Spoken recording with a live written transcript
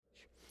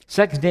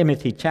2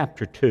 Timothy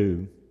chapter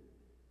 2,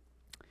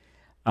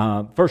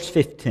 verse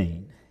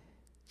 15.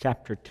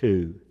 Chapter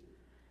 2,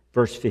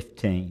 verse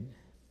 15.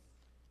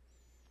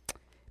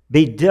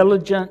 Be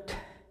diligent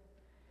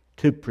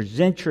to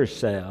present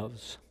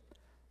yourselves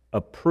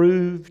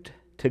approved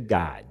to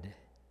God,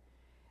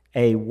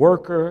 a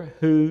worker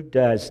who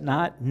does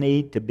not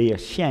need to be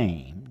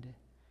ashamed.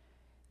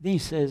 Then he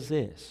says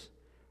this,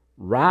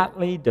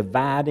 rightly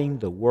dividing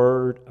the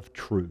word of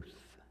truth.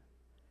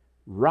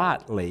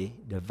 Rightly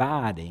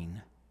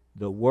dividing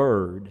the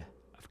word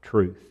of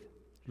truth.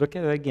 Look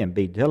at it again.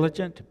 Be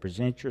diligent to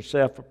present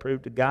yourself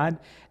approved to God,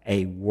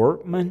 a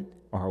workman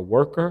or a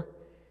worker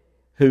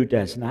who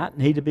does not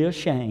need to be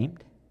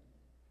ashamed,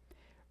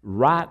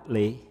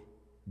 rightly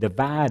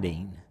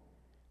dividing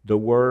the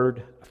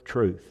word of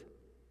truth.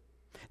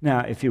 Now,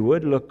 if you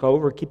would look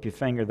over, keep your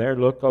finger there,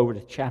 look over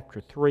to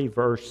chapter 3,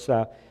 verse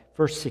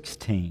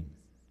 16.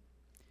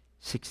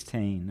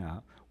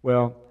 16.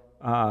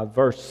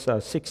 Verse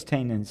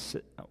 16,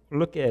 and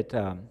look at,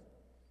 let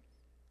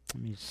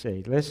me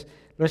see,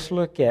 let's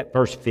look at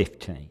verse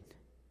 15.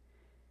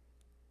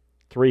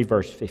 3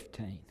 verse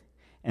 15.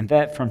 And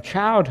that from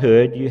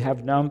childhood you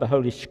have known the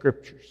Holy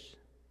Scriptures.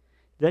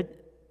 That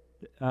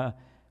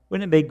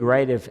wouldn't it be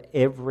great if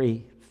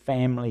every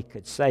family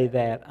could say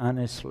that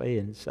honestly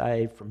and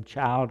say, from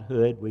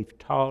childhood we've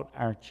taught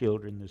our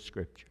children the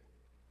Scripture.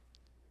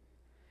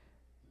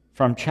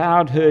 From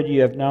childhood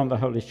you have known the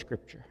Holy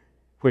Scripture,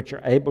 which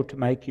are able to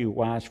make you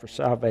wise for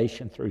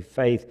salvation through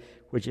faith,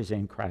 which is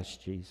in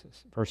Christ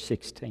Jesus. Verse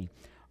 16.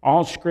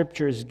 All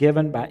Scripture is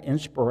given by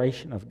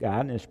inspiration of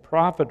God and is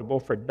profitable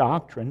for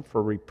doctrine,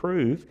 for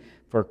reproof,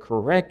 for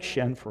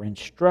correction, for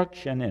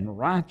instruction in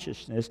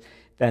righteousness,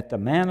 that the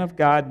man of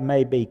God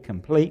may be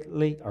complete,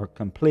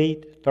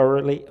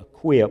 thoroughly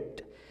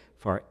equipped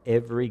for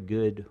every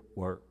good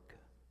work.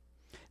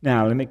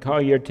 Now, let me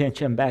call your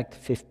attention back to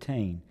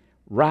 15.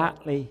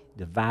 Rightly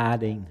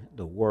dividing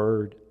the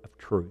word of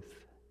truth.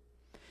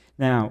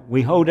 Now,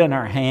 we hold in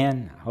our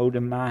hand, hold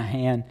in my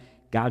hand,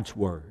 God's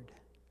Word,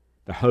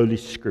 the Holy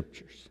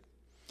Scriptures.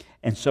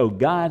 And so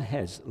God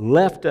has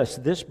left us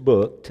this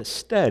book to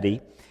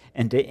study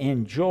and to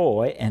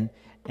enjoy,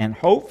 and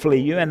hopefully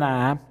you and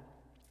I,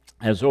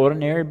 as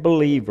ordinary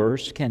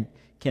believers,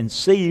 can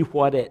see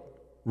what it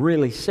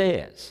really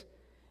says.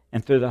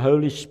 And through the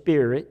Holy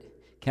Spirit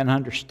can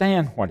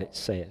understand what it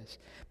says.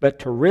 But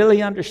to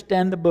really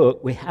understand the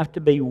book, we have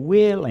to be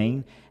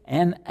willing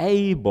and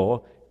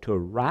able to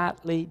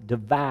rightly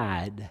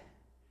divide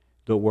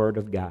the Word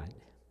of God.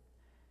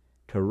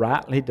 To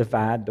rightly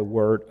divide the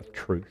word of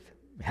truth.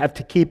 We have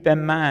to keep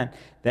in mind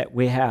that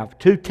we have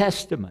two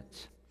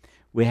testaments.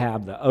 We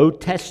have the Old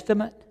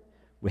Testament,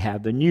 we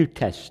have the New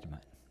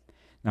Testament.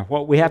 Now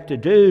what we have to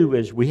do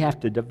is we have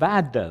to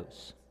divide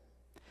those.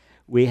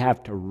 We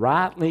have to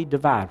rightly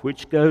divide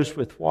which goes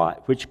with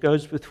what, which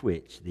goes with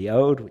which. The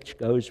old, which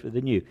goes with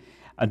the new.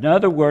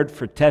 Another word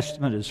for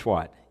testament is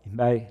what?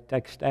 Anybody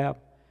take a stab?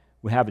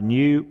 We have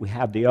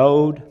the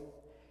old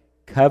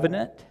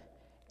covenant,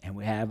 and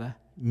we have a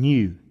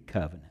new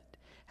covenant.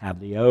 Have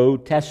the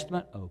Old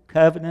Testament, Old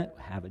Covenant,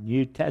 have a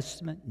New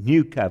Testament,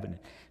 New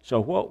Covenant. So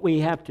what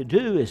we have to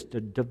do is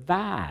to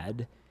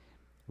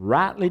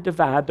rightly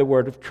divide the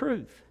word of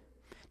truth.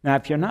 Now,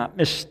 if you're not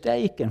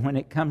mistaken, when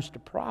it comes to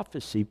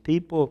prophecy,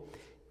 people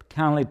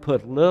kindly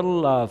put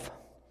little of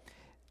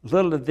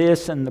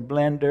this in the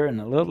blender, and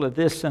a little of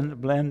this in the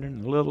blender,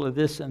 and a little of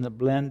this in the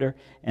blender,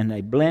 and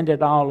they blend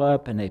it all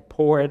up, and they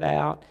pour it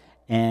out,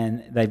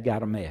 and they've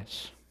got a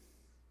mess.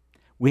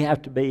 We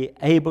have to be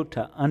able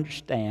to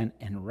understand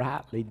and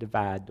rightly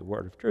divide the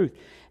word of truth.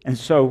 And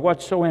so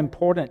what's so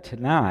important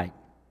tonight,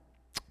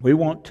 we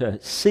want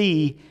to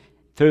see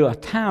through a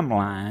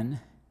timeline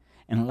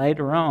and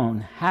later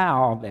on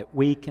how that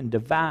we can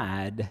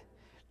divide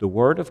the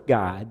Word of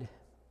God,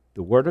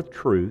 the Word of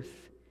truth,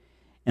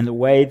 in the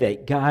way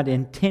that God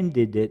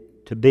intended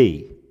it to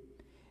be,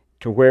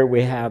 to where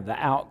we have the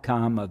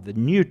outcome of the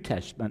New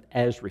Testament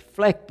as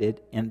reflected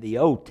in the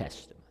Old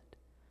Testament.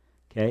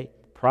 Okay?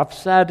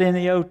 Prophesied in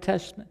the Old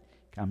Testament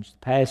comes to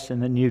pass in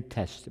the New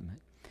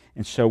Testament.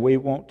 And so we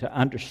want to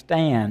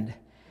understand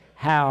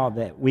how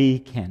that we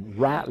can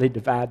rightly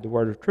divide the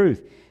word of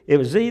truth. It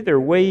was either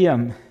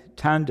William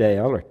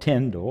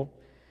Tyndale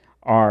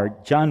or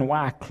John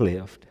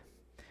Wycliffe,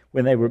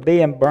 when they were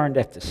being burned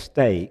at the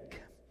stake,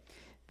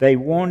 they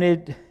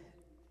wanted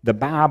the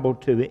Bible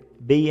to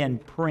be in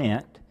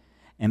print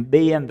and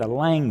be in the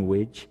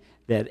language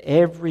that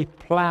every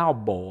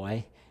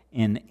plowboy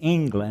in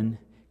England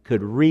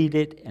could read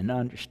it and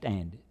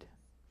understand it.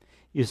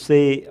 You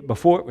see,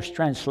 before it was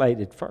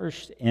translated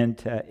first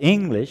into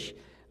English,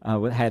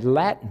 we had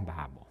Latin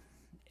Bible.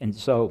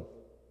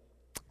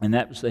 And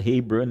that was the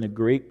Hebrew, and the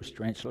Greek was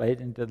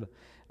translated into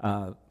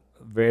the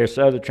various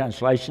other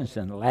translations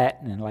in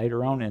Latin and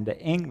later on into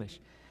English.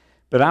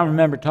 But I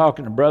remember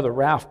talking to Brother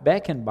Ralph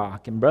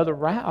Beckenbach, and Brother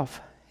Ralph,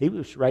 he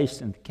was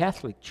raised in the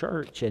Catholic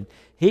Church, and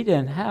he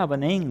didn't have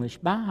an English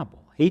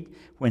Bible.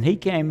 When he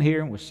came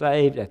here and was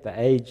saved at the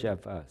age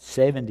of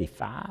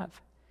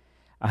 75,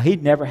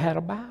 He'd never had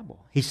a Bible.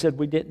 He said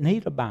we didn't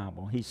need a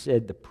Bible. He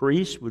said the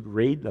priest would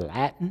read the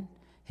Latin.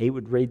 He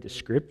would read the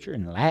Scripture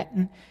in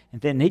Latin,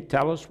 and then he'd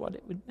tell us what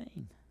it would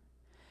mean.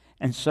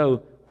 And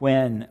so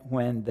when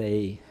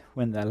the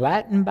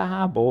Latin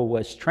Bible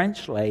was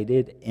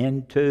translated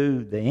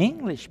into the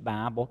English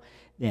Bible,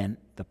 then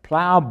the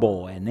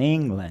plowboy in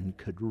England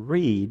could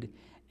read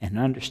and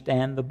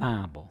understand the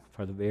Bible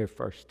for the very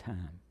first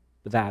time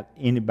without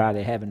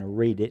anybody having to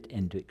read it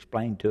and to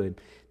explain to him,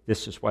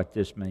 this is what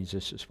this means,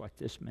 this is what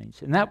this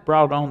means. And that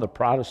brought on the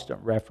Protestant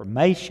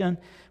Reformation,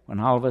 when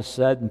all of a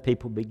sudden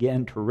people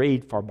began to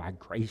read, for by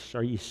grace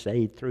are you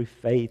saved through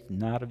faith,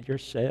 not of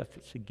yourself.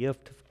 It's a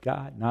gift of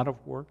God, not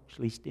of works,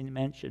 lest any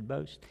man should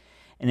boast.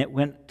 And it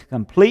went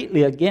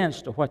completely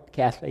against what the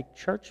Catholic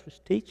Church was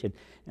teaching.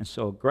 And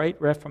so a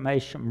great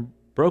Reformation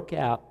broke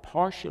out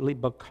partially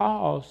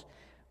because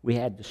we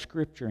had the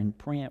Scripture in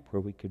print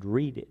where we could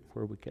read it,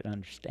 where we could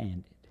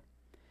understand it.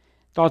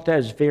 Thought that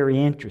was very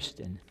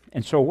interesting.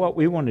 And so what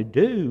we want to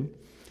do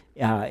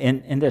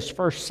in this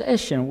first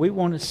session, we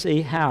want to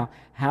see how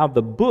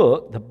the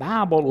book, the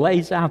Bible,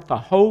 lays out the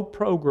whole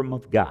program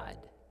of God.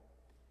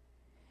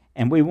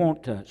 And we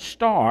want to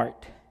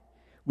start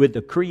with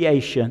the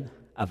creation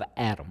of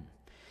Adam.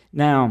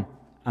 Now,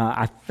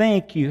 I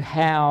think you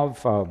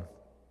have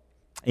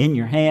in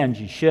your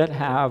hands, you should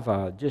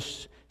have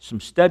just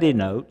some study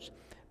notes,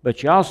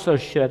 but you also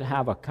should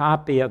have a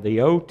copy of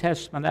the Old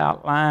Testament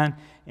outline,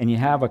 and you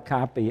have a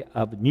copy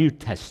of the New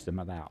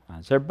Testament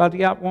outlines. Everybody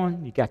got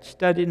one? You got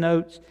study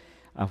notes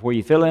where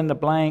you fill in the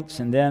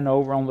blanks, and then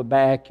over on the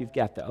back you've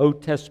got the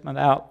Old Testament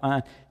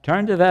outline.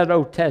 Turn to that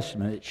Old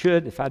Testament. It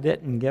should, if I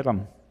didn't get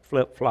them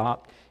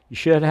flip-flopped, you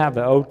should have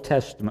the Old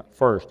Testament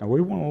first. Now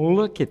we want to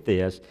look at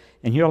this,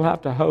 and you'll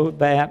have to hold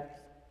that.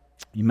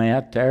 You may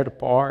have to tear it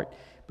apart,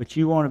 but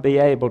you want to be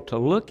able to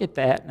look at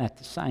that, and at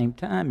the same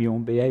time you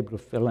want to be able to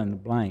fill in the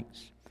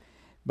blanks.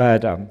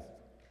 But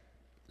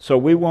so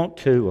we want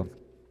to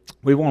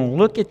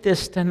look at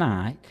this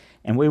tonight,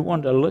 and we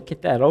want to look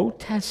at that Old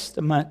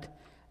Testament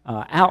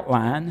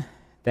outline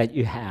that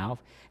you have,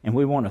 and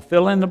we want to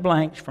fill in the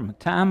blanks from the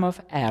time of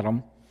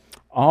Adam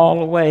all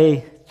the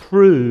way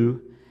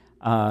through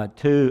up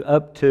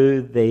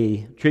to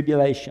the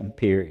tribulation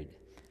period,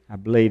 I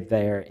believe,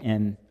 there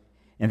in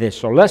this.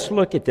 So let's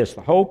look at this.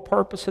 The whole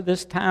purpose of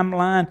this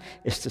timeline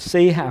is to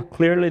see how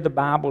clearly the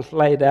Bible's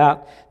laid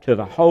out to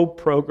the whole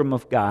program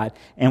of God.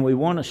 And we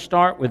want to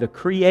start with the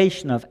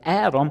creation of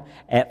Adam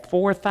at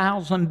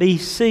 4000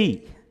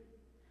 BC.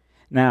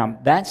 Now,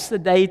 that's the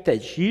date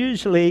that's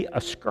usually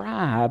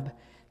ascribed.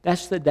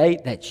 Let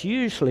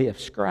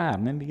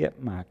me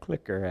get my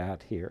clicker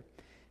out here.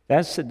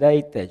 That's the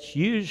date that's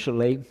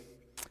usually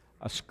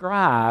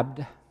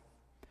ascribed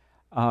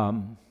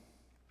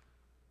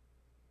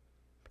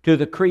to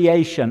the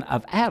creation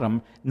of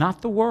Adam,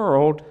 not the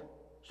world,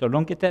 so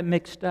don't get that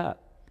mixed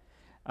up.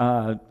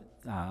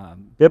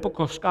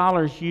 Biblical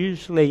scholars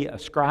usually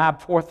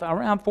ascribe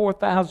around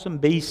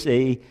 4000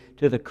 BC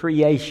to the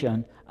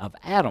creation of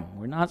Adam.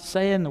 We're not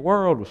saying the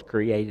world was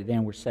created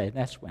then, we're saying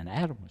that's when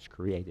Adam was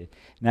created,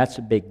 and that's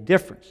a big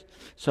difference.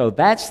 So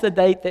that's the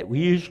date that we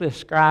usually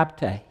ascribe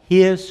to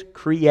his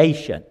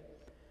creation,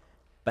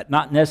 but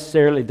not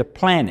necessarily the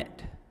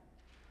planet.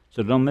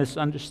 So don't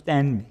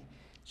misunderstand me.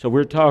 So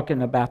we're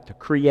talking about the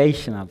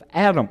creation of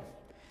Adam.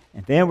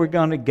 And then we're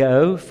going to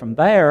go from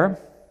there,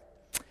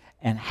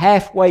 and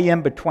halfway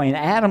in between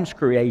Adam's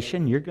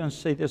creation, you're going to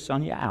see this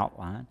on your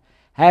outline,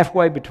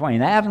 halfway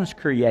between Adam's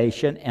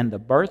creation and the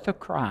birth of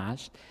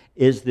Christ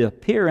is the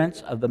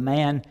appearance of the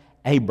man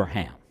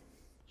Abraham.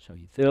 So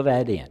you fill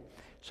that in.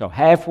 So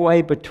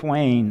halfway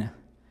between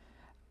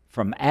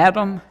from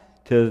Adam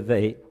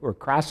to where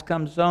Christ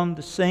comes on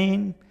the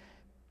scene,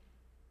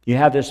 you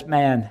have this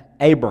man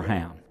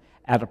Abraham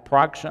at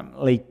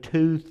approximately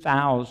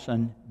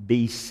 2000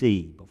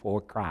 BC,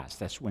 before Christ.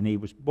 That's when he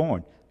was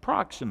born,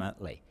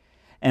 approximately.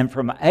 And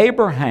from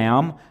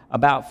Abraham,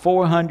 about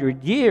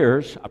 400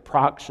 years,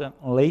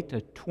 approximately,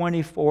 to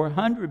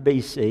 2400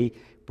 BC,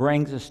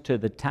 brings us to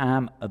the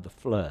time of the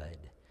flood.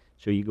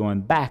 So you're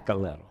going back a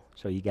little.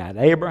 So you got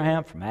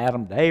Abraham, from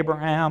Adam to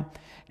Abraham,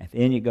 and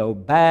then you go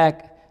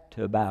back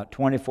to about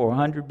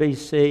 2400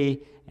 BC,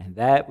 and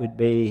that would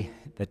be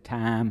the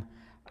time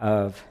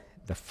of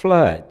the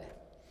flood.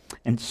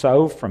 And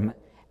so from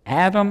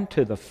Adam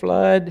to the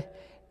flood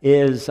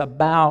is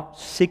about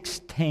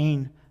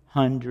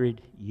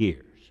 1600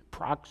 years,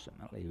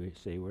 approximately. We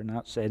see, we're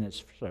not saying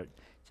it's certain,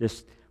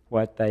 just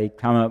what they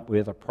come up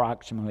with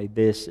approximately.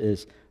 This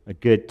is a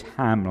good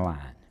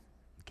timeline.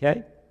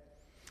 Okay?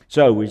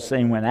 So we've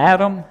seen when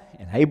Adam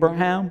and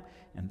Abraham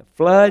and the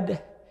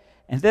flood,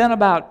 and then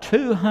about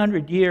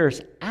 200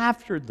 years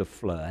after the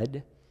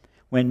flood,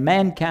 when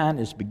mankind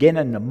is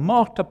beginning to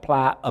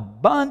multiply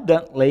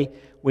abundantly,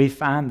 we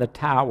find the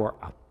Tower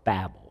of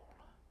Babel.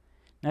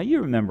 Now,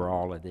 you remember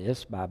all of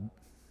this by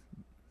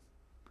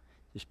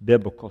just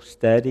biblical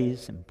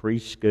studies and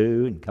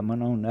preschool and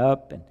coming on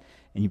up, and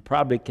you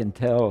probably can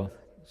tell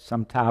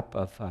some type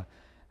of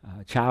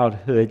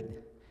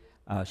childhood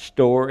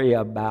story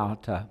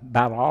about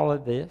all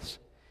of this.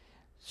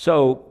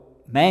 So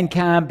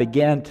mankind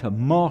began to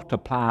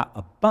multiply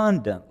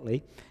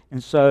abundantly.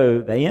 And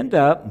so they end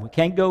up, and we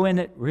can't go in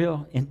it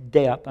real in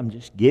depth, I'm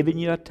just giving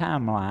you a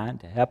timeline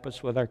to help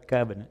us with our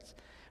covenants.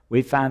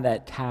 We find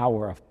that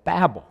Tower of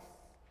Babel,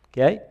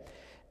 okay?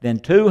 Then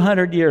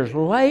 200 years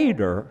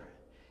later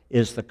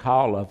is the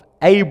call of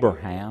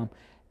Abraham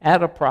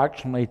at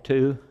approximately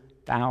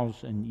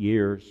 2,000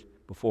 years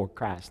before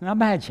Christ. Now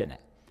imagine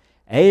it.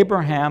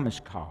 Abraham is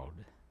called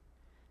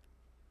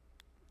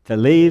to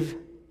leave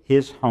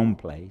his home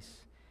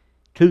place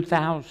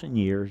 2,000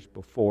 years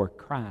before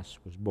Christ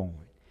was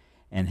born.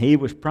 And he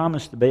was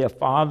promised to be a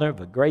father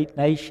of a great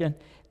nation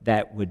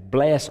that would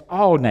bless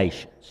all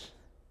nations.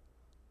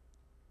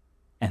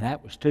 And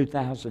that was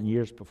 2,000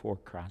 years before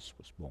Christ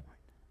was born.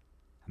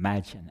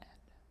 Imagine that.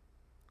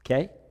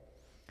 Okay?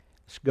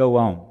 Let's go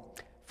on.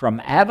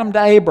 From Adam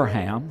to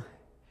Abraham,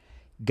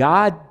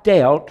 God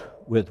dealt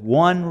with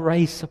one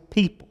race of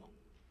people.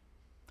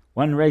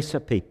 One race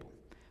of people.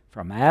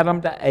 From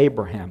Adam to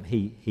Abraham,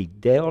 he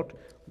dealt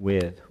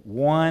with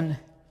one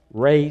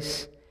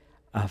race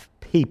of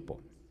people.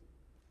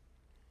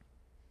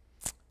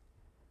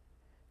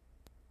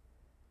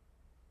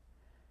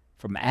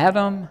 From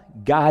Adam,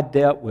 God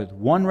dealt with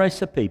one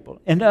race of people.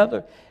 In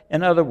other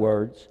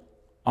words,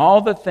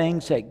 all the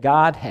things that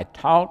God had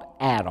taught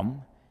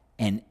Adam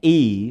and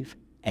Eve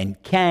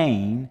and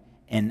Cain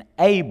and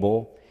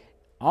Abel,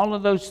 all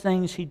of those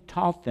things he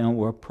taught them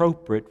were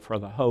appropriate for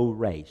the whole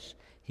race.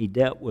 He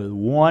dealt with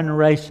one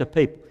race of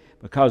people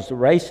because the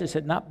races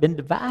had not been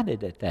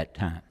divided at that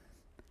time.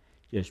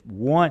 Just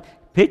one.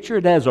 Picture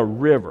it as a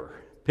river.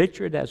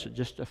 Picture it as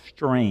just a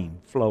stream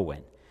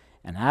flowing.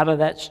 And out of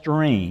that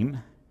stream,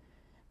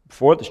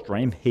 before the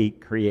stream, he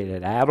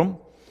created Adam,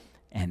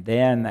 and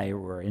then they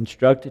were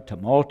instructed to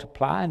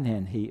multiply, and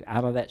then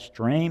out of that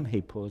stream,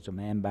 he pulls a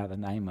man by the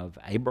name of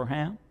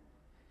Abraham.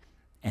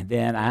 And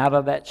then out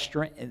of that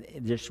stream,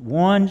 just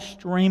one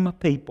stream of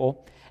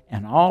people,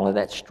 and all of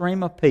that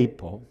stream of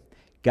people,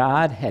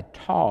 God had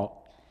taught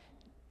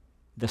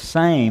the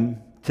same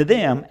to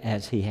them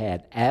as he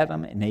had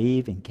Adam and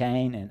Eve and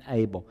Cain and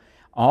Abel.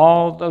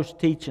 All those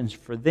teachings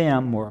for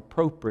them were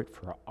appropriate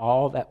for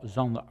all that was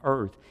on the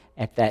earth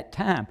at that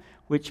time,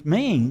 which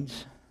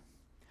means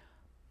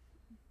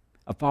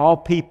of all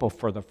people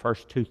for the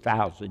first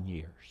 2,000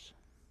 years,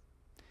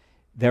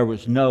 there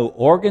was no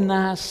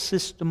organized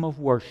system of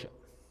worship.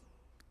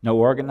 No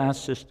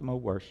organized system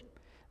of worship.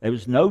 There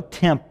was no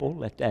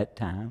temple at that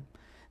time.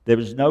 There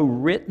was no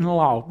written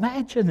law.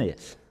 Imagine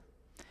this.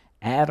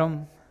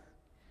 Adam,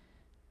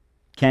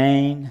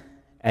 Cain,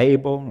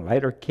 Abel,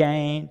 later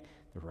Cain,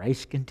 the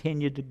race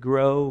continued to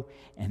grow,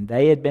 and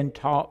they had been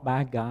taught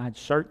by God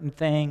certain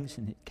things,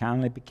 and it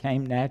kind of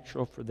became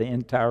natural for the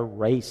entire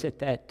race at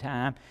that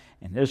time.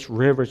 And this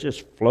river's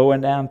just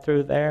flowing down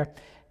through there,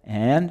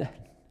 and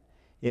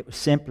it was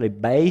simply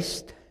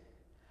based,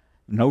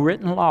 no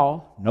written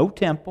law, no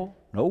temple,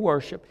 no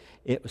worship.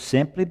 It was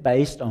simply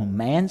based on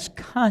man's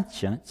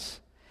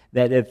conscience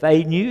that if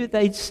they knew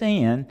they'd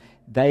sinned,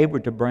 they were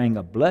to bring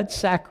a blood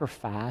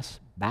sacrifice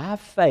by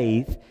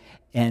faith,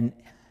 and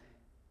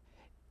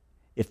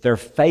if their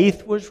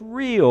faith was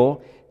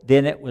real,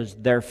 then it was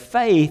their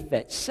faith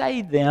that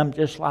saved them,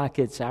 just like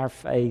it's our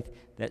faith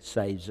that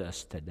saves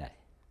us today.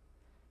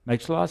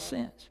 Makes a lot of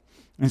sense.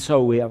 And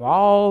so we have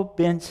all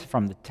been,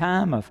 from the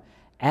time of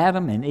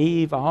Adam and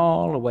Eve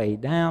all the way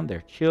down,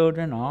 their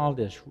children, all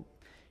this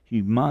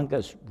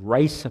humongous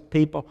race of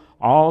people,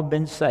 all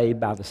been saved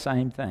by the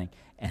same thing,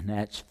 and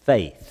that's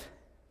faith.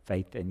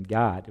 Faith in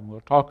God. And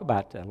we'll talk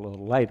about that a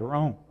little later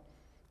on.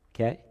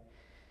 Okay?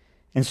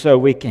 And so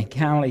we can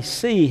kind of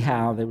see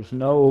how there was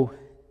no,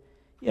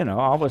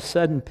 all of a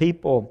sudden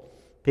people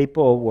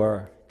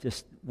were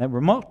they were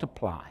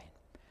multiplying.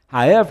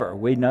 However,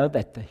 we know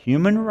that the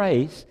human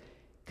race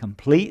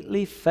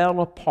completely fell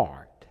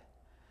apart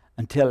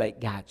until it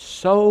got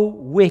so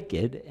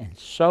wicked and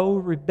so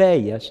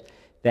rebellious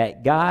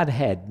that God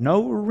had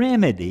no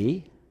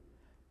remedy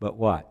but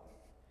what?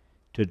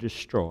 To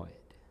destroy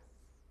it.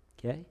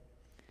 Okay?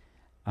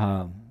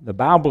 The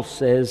Bible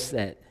says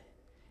that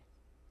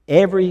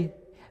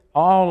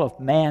all of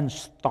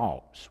man's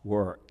thoughts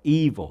were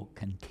evil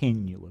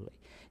continually.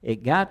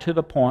 It got to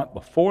the point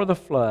before the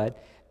flood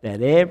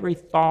that every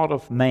thought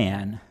of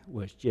man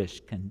was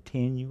just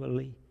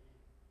continually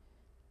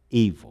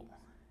evil.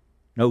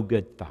 No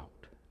good thought,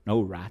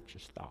 no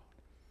righteous thought.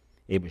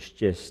 It was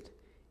just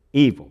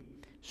evil.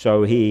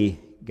 So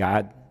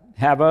God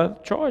had a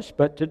choice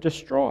but to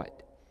destroy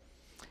it.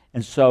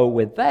 And so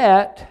with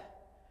that,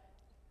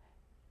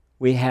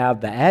 we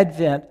have the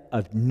advent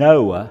of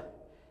Noah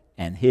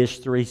and his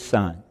three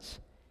sons,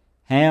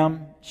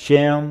 Ham,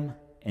 Shem,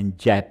 and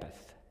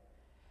Japheth.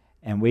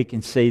 And we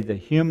can see the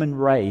human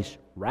race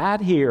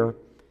right here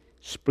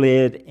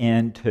split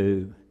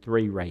into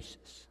three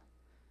races.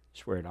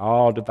 That's where it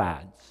all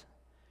divides,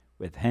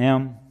 with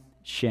Ham,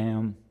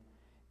 Shem,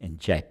 and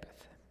Japheth.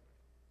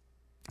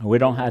 We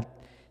don't have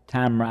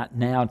time right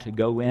now to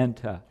go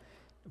into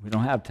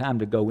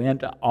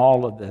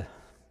all of the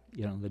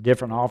the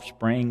different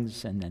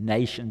offsprings and the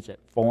nations that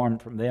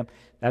formed from them.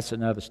 That's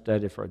another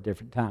study for a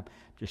different time.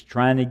 Just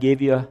trying to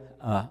give you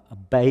a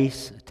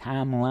base, a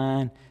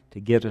timeline to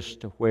get us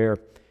to where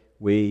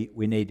we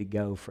need to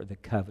go for the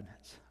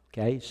covenants.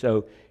 Okay,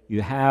 so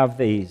you have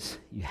these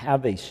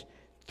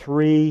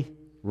three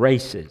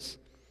races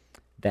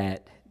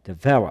that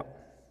develop.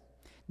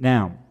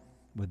 Now,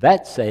 with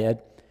that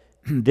said,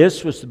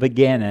 this was the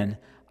beginning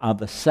of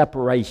the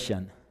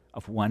separation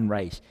of one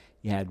race.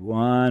 You had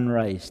one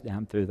race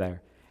down through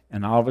there,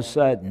 and all of a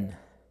sudden,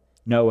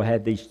 Noah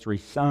had these three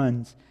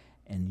sons,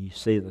 and you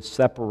see the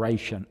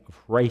separation of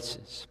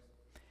races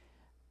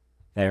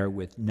there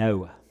with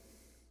Noah.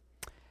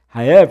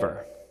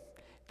 However,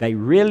 they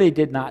really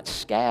did not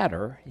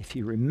scatter. If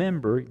you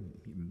remember in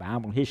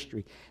Bible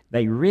history,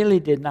 they really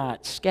did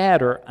not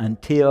scatter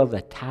until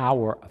the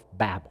Tower of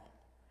Babel.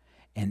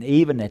 And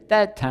even at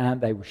that time,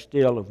 they were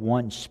still of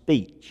one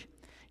speech.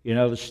 You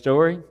know the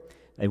story?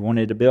 They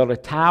wanted to build a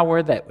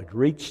tower that would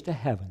reach to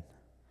heaven.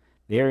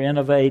 Very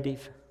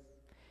innovative,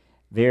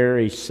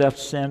 very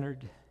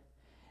self-centered.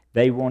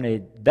 They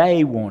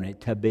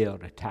wanted to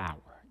build a tower.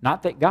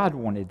 Not that God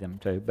wanted them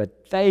to,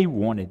 but they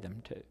wanted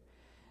them to.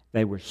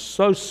 They were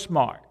so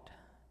smart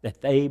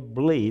that they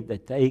believed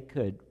that they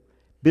could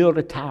build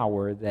a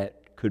tower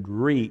that could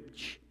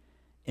reach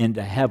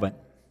into heaven.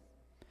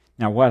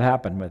 Now, what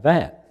happened with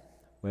that?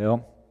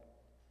 Well,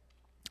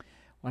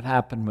 what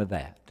happened with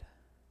that?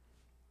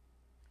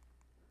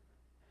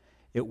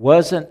 It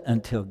wasn't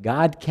until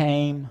God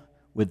came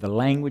with the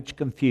language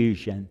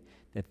confusion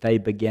that they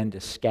began to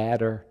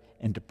scatter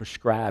into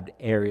prescribed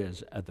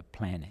areas of the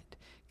planet.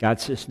 God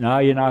says, no,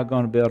 you're not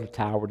going to build a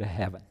tower to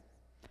heaven.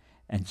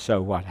 And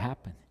so what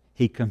happened?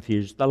 He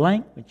confused the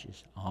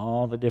languages.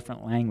 All the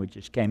different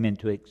languages came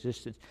into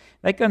existence.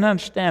 They couldn't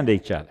understand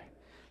each other.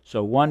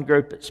 So one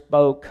group that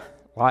spoke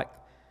like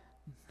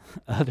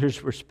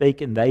others were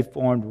speaking, they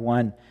formed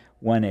one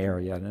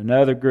area. And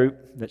another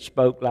group that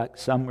spoke like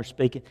some were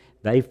speaking,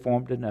 they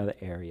formed another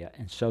area.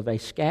 And so they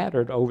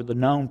scattered over the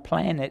known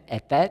planet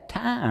at that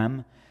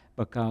time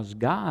because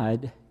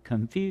God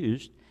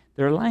confused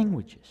their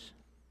languages.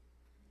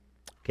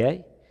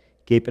 Okay?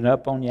 Keeping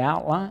up on the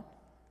outline?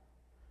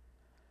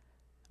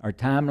 Our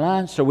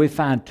timeline. So we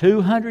find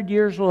 200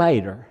 years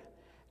later,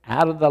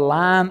 out of the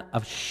line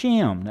of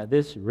Shem. Now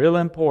this is real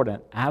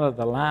important. Out of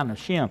the line of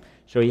Shem.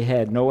 So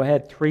Noah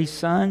had three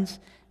sons.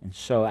 And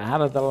so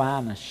out of the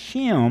line of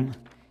Shem,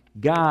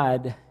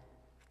 God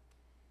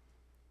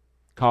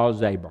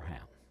calls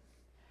Abraham.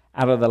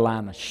 Out of the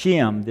line of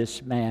Shem,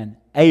 this man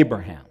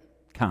Abraham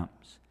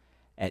comes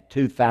at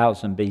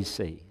 2000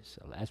 BC.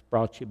 So that's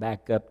brought you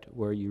back up to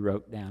where you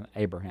wrote down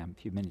Abraham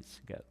a few minutes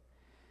ago.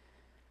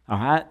 All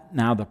right,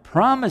 now the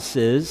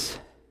promises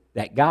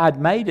that God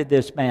made to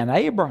this man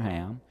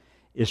Abraham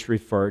is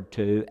referred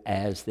to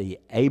as the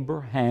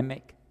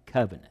Abrahamic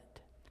covenant.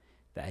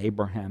 The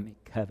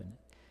Abrahamic covenant.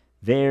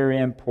 Very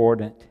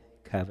important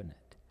covenant.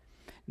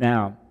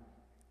 Now,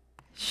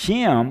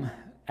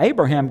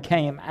 Abraham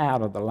came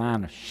out of the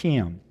line of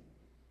Shem,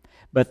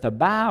 but the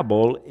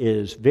Bible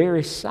is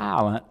very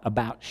silent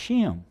about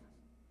Shem.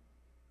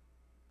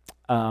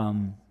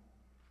 You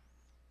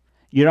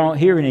don't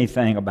hear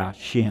anything about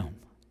Shem.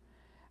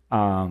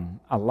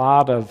 A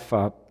lot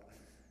of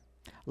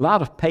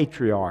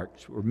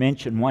patriarchs were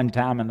mentioned one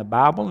time in the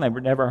Bible and they were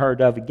never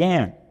heard of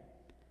again.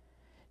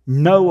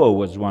 Noah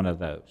was one of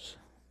those.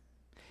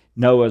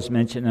 Noah's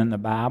mentioned in the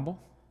Bible,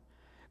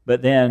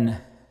 but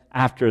then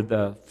after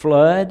the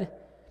flood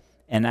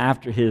and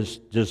after his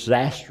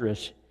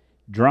disastrous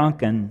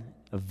drunken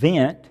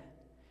event,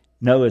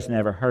 Noah's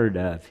never heard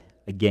of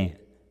again.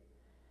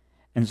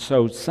 And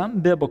so some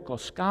biblical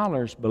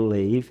scholars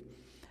believe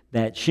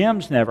that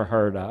Shem's never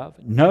heard of,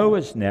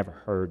 Noah's never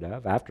heard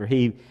of. After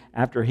he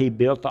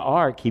built the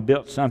ark, he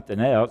built something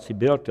else. He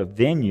built a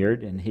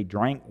vineyard and he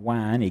drank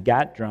wine. He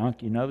got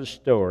drunk. You know the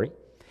story.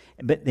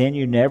 But then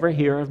you never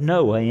hear of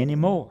Noah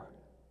anymore.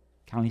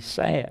 Kind of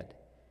sad.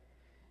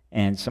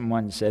 And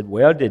someone said,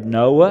 well, did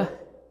Noah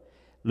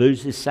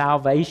lose his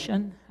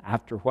salvation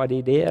after what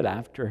he did?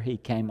 After he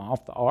came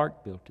off the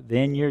ark, built a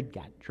vineyard,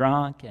 got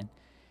drunk,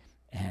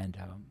 and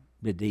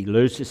did he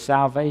lose his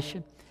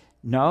salvation?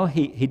 No,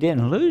 he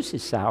didn't lose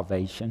his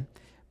salvation,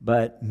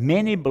 but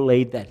many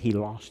believe that he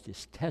lost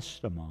his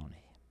testimony.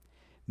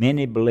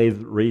 Many believe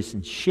the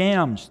reason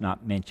Shem's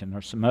not mentioned,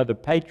 or some other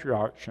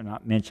patriarchs are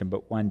not mentioned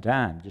but one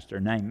time, just their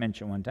name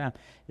mentioned one time,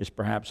 is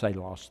perhaps they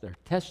lost their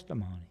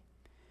testimony.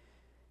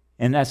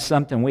 And that's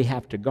something we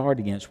have to guard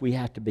against. We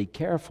have to be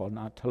careful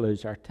not to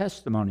lose our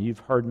testimony. You've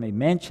heard me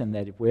mention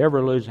that if we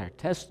ever lose our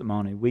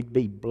testimony, we'd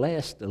be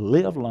blessed to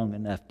live long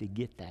enough to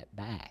get that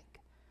back.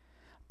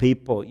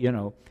 People,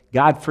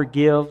 God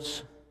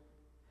forgives,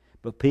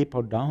 but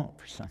people don't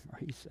for some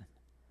reason.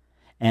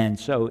 And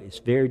so it's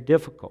very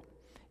difficult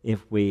if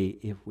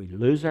we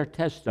lose our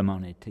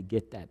testimony to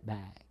get that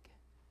back.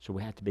 So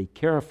we have to be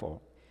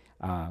careful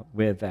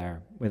with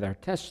our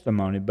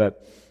testimony.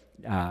 But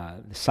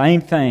the same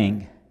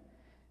thing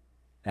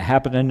that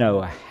happened to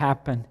Noah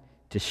happened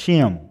to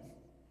Shem.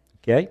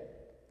 Okay?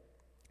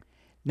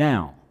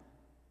 Now,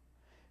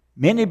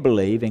 Many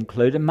believe,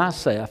 including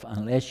myself,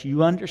 unless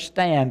you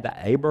understand the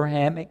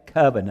Abrahamic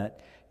covenant,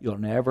 you'll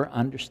never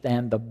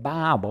understand the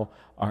Bible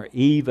or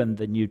even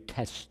the New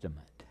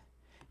Testament.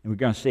 And we're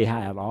going to see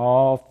how it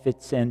all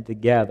fits in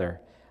together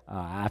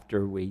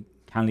after we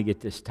kind of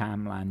get this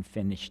timeline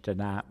finished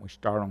tonight. We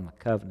start on the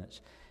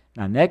covenants.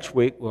 Now, next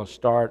week we'll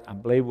start, I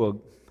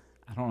don't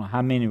know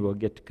how many we'll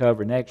get to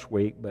cover next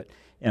week, but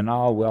in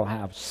all we'll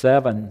have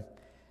seven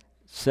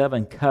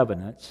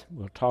covenants.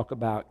 We'll talk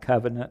about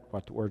covenant,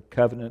 what the word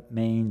covenant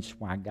means,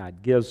 why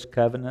God gives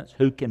covenants,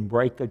 who can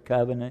break a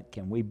covenant,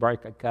 can we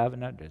break a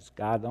covenant? Is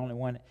God the only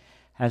one that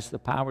has the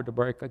power to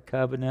break a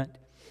covenant?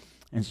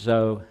 And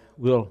so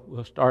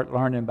we'll start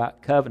learning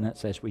about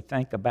covenants as we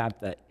think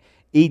about the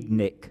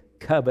Edenic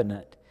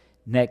covenant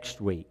next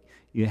week.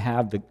 You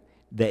have the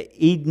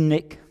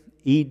Edenic,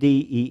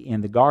 E-D-E,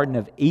 in the Garden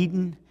of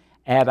Eden,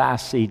 add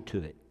I-C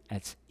to it.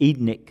 That's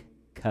Edenic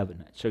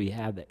covenant. So you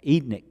have the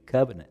Edenic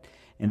covenant.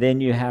 And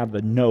then you have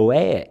the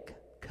Noahic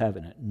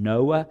covenant.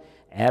 Noah,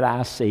 add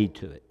I-C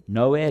to it.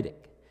 Noahic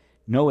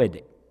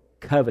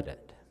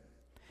covenant.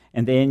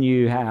 And then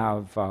you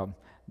have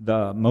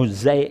the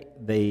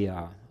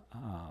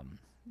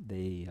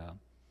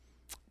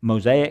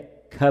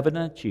Mosaic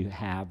covenant. You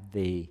have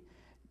the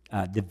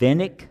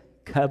Davidic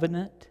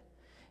covenant.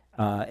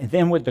 And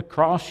then with the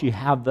cross, you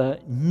have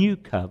the new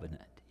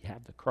covenant. You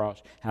have the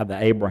cross, have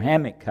the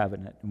Abrahamic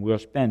covenant. And we'll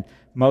spend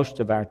most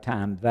of our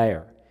time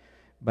there.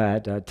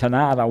 But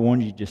tonight I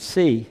want you to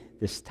see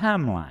this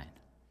timeline.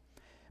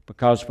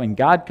 Because when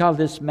God called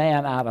this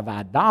man out of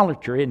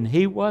idolatry, and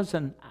he was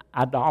an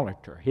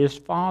idolater, his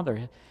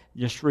father,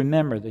 just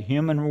remember the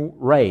human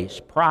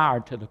race prior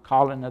to the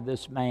calling of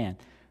this man,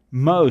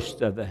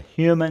 most of the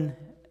human,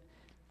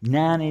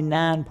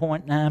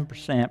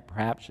 99.9%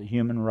 perhaps the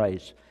human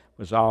race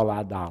was all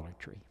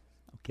idolatry.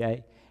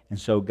 Okay? And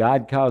so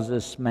God calls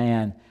this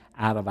man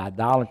out of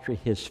idolatry,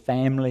 his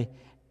family,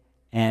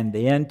 and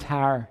the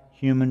entire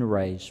human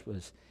race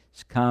was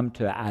come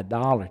to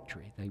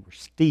idolatry. They were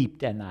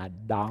steeped in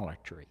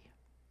idolatry.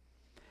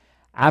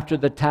 After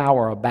the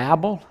Tower of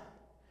Babel,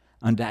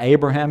 unto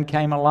Abraham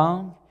came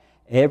along,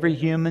 every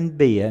human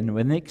being,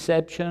 with the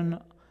exception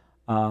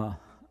of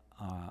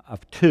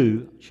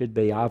two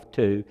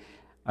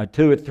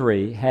or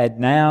three, had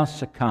now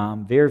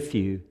succumbed, very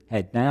few,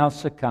 had now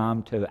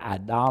succumbed to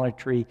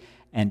idolatry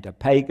and to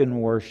pagan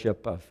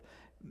worship of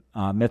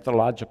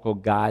mythological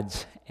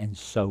gods and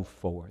so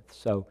forth.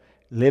 So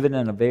living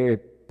in a very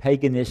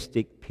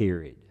paganistic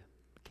period.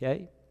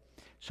 Okay?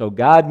 So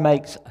God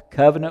makes a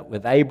covenant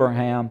with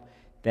Abraham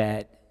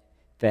that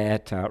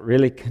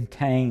really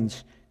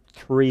contains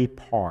three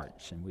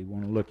parts, and we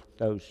want to look at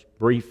those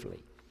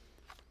briefly.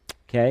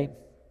 Okay?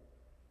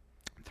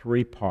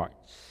 Three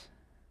parts.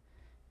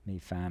 Let me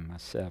find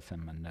myself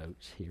in my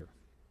notes here.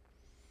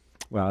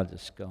 Well, I'll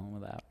just go on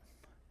without.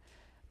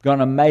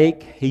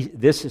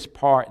 This is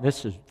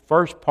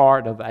first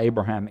part of the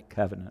Abrahamic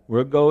covenant.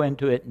 We'll go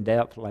into it in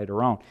depth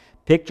later on.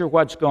 Picture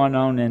what's going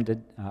on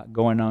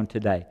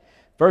today.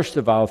 First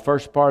of all,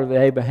 first part of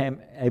the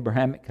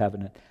Abrahamic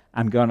covenant,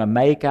 I'm going to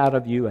make out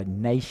of you a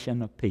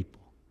nation of people.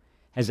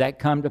 Has that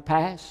come to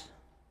pass?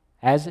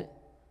 Has it?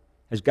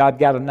 Has God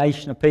got a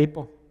nation of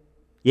people?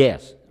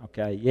 Yes.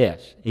 Okay,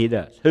 yes, He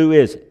does. Who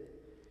is it?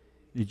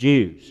 The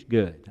Jews.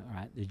 Good. All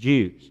right, the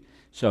Jews.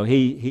 So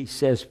he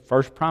says,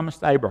 first promise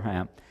to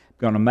Abraham, I'm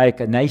going to make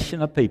a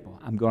nation of people.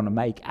 I'm going to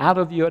make out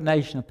of you a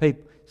nation of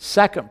people.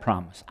 Second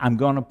promise, I'm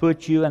going to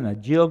put you in a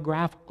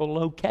geographical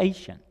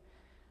location.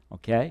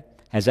 Okay?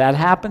 Has that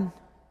happened?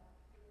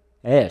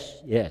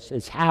 Yes,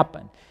 it's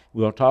happened.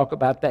 We'll talk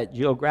about that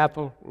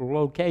geographical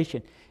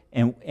location.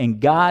 And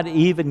God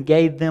even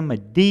gave them a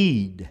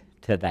deed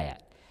to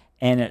that.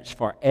 And it's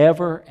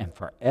forever and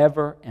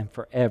forever and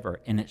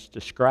forever. And it's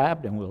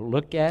described, and we'll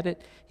look at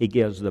it. He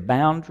gives the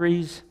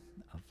boundaries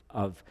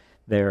of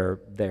their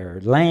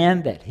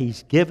land that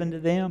He's given to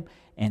them,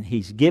 and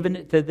He's given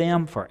it to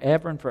them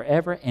forever and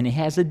forever, and He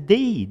has a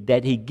deed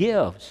that He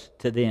gives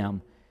to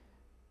them,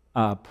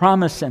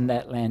 promising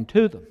that land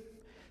to them.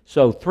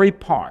 So three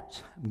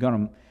parts. I'm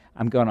going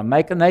to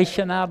make a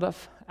nation out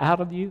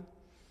of you,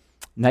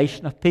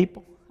 nation of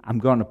people. I'm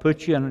going to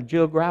put you in a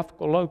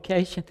geographical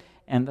location.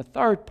 And the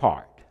third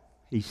part,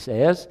 He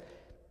says,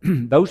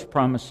 those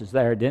promises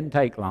there didn't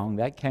take long.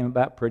 That came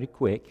about pretty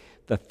quick.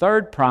 The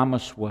third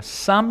promise was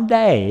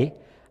someday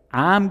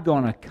I'm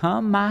going to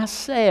come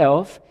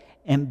myself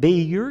and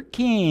be your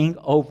king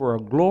over a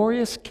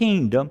glorious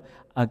kingdom,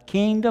 a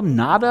kingdom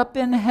not up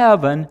in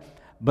heaven,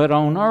 but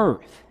on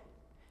earth.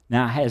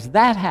 Now, has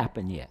that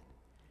happened yet?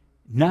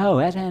 No,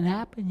 that hasn't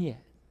happened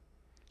yet.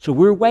 So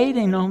we're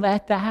waiting on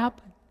that to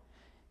happen.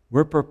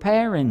 We're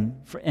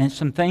preparing, and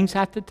some things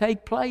have to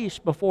take place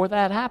before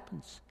that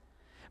happens.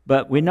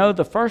 But we know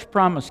the first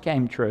promise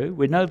came true.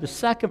 We know the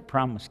second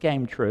promise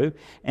came true.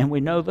 And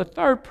we know the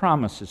third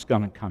promise is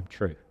going to come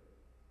true.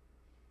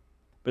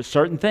 But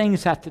certain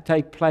things have to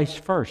take place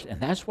first.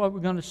 And that's what we're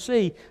going to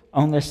see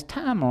on this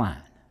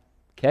timeline.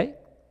 Okay?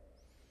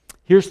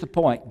 Here's the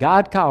point.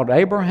 God called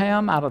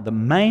Abraham out of the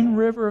main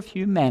river of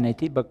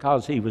humanity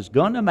because he was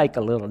going to make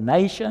a little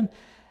nation,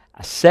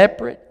 a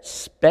separate,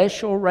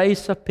 special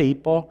race of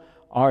people,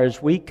 or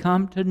as we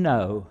come to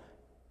know,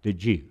 the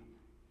Jew.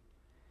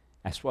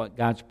 That's what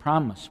God's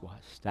promise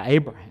was to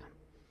Abraham.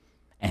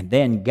 And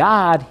then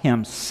God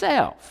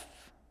himself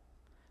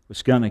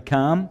was going to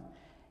come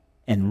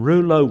and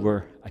rule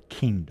over a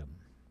kingdom.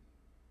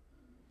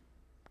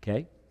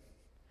 Okay?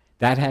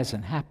 That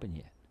hasn't happened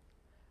yet.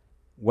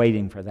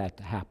 Waiting for that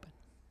to happen.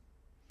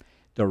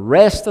 The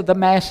rest of the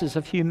masses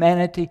of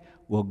humanity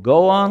will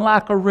go on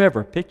like a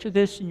river. Picture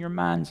this in your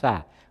mind's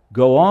eye.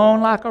 Go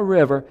on like a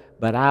river,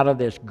 but out of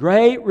this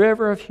great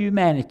river of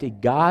humanity,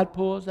 God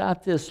pulls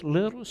out this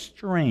little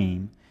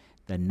stream,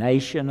 the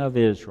nation of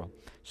Israel.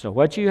 So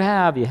what you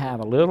have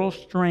a little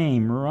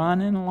stream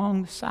running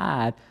along the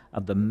side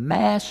of the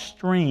mass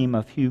stream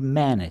of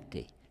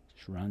humanity. It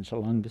just runs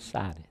along the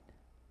side of it.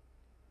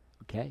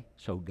 Okay?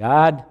 So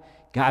God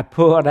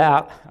pulled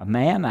out a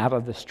man out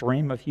of the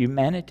stream of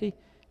humanity,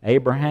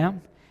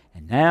 Abraham,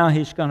 and now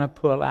he's going to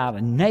pull out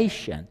a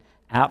nation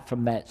out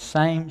from that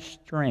same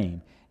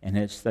stream, and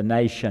it's the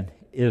nation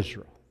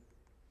Israel.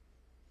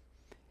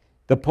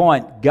 The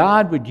point,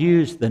 God would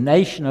use the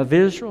nation of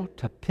Israel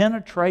to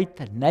penetrate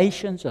the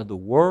nations of the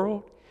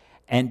world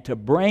and to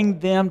bring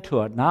them to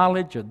a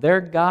knowledge of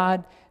their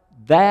God.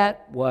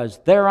 That was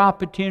their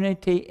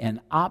opportunity and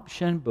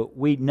option, but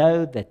we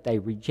know that they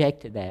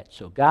rejected that.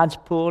 So God's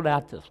pulled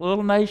out this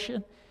little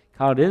nation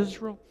called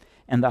Israel,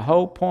 and the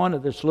whole point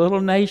of this little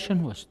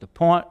nation was to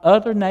point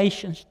other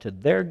nations to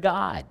their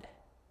God.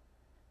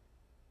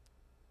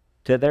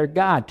 To their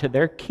God, to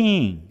their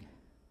King,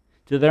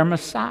 to their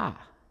Messiah.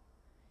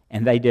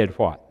 And they did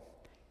what?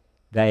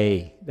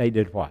 They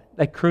did what?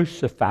 They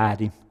crucified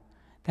him.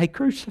 They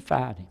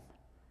crucified him.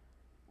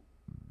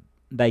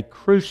 They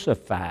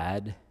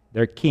crucified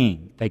their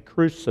king. They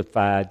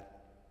crucified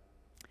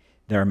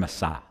their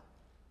Messiah.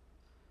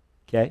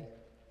 Okay?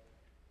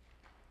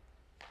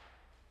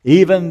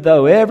 Even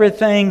though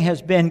everything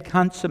has been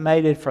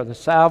consummated for the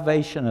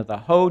salvation of the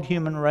whole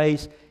human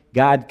race,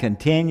 God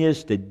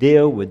continues to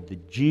deal with the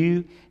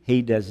Jew.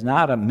 He does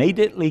not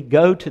immediately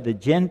go to the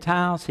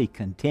Gentiles. He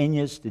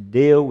continues to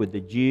deal with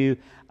the Jew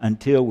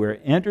until we're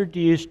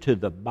introduced to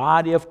the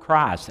body of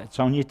Christ. That's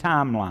on your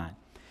timeline.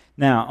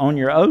 Now, on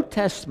your Old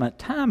Testament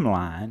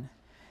timeline,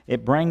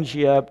 it brings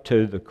you up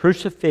to the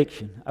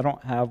crucifixion. I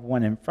don't have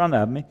one in front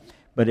of me,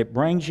 but it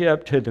brings you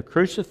up to the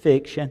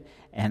crucifixion.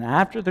 And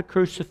after the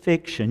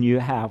crucifixion, you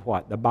have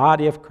what? The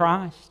body of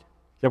Christ?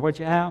 Is that what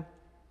you have?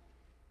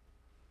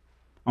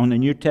 On the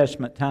New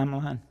Testament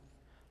timeline?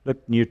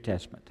 Look, New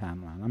Testament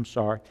timeline. I'm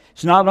sorry.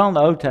 It's not on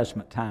the Old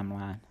Testament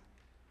timeline.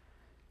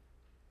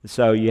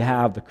 So you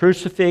have the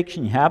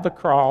crucifixion, you have the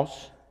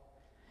cross,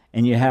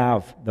 and you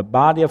have the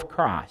body of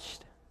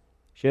Christ.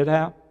 Should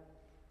have?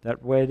 Is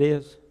that the way it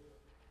is?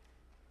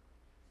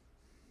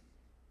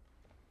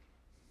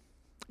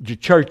 The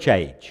church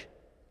age.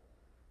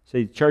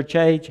 See the church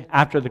age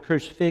after the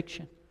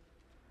crucifixion?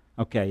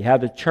 Okay, you have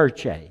the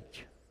church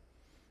age.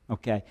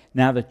 Okay,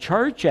 now the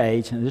church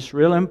age, and this is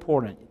real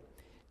important,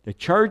 the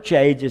church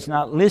age is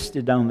not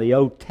listed on the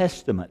Old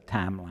Testament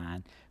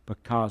timeline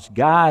because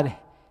God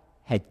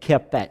had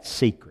kept that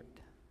secret.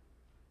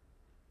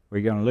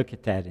 We're going to look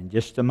at that in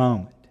just a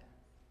moment.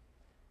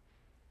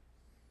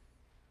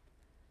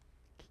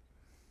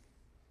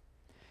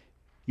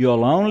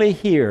 You'll only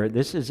hear,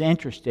 this is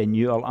interesting,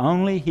 you'll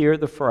only hear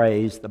the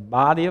phrase, the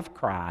body of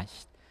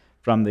Christ,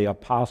 from the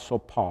Apostle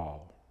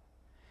Paul.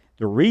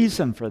 The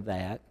reason for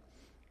that,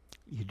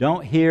 you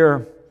don't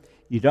hear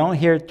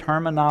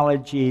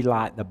terminology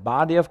like the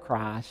body of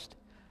Christ.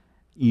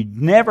 You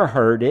never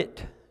heard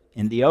it.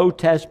 In the Old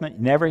Testament,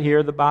 you never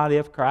hear the body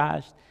of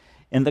Christ.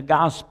 In the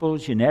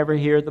Gospels, you never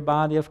hear the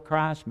body of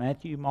Christ.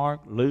 Matthew,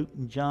 Mark, Luke,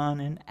 and John,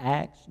 and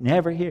Acts.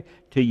 Never hear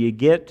till you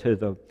get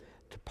to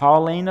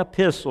Pauline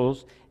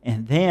epistles,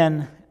 and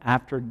then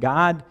after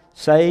God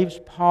saves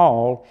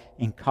Paul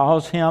and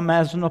calls him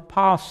as an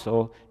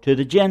apostle to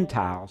the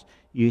Gentiles,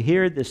 you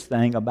hear this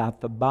thing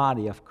about the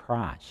body of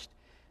Christ.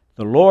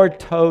 The Lord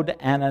told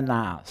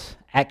Ananias,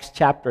 Acts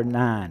chapter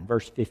 9,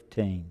 verse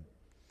 15,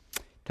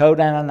 told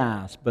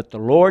Ananias, but the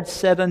Lord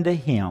said unto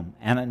him,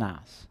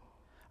 Ananias,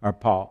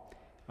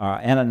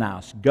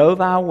 go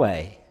thy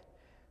way,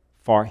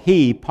 for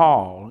he,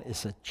 Paul,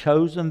 is a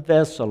chosen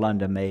vessel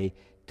unto me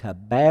to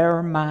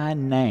bear my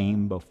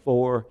name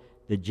before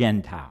the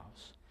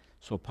Gentiles.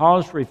 So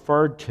Paul's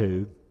referred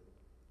to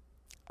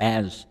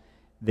as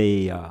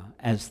the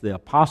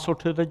apostle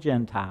to the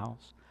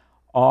Gentiles,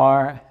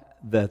 or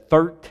the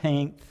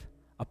 13th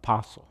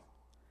apostle.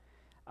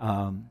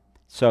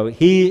 So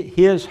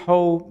his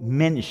whole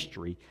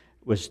ministry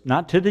was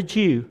not to the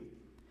Jew.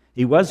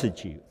 He was a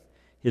Jew.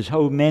 His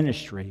whole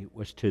ministry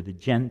was to the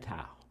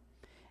Gentile.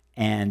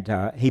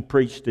 And he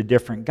preached a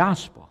different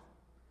gospel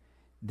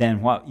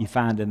than what you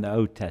find in the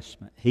Old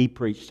Testament. He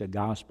preached a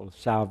gospel of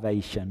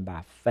salvation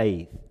by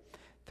faith,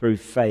 through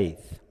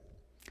faith.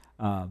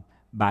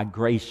 By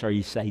grace are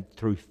you saved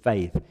through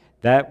faith.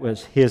 That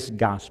was his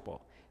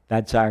gospel.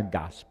 That's our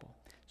gospel.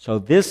 So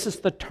this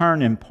is the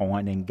turning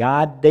point in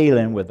God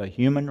dealing with the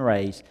human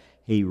race.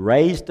 He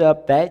raised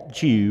up that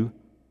Jew,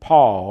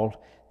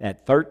 Paul,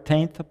 that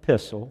 13th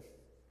epistle,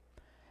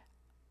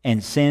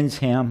 and sends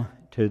him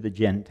to the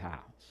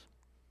Gentiles.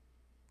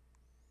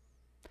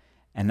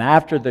 And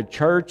after the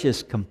church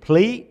is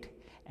complete,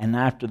 and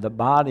after the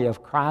body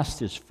of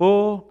Christ is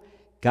full,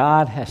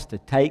 God has to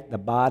take the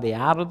body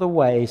out of the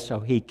way so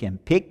He can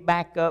pick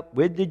back up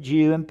with the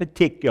Jew in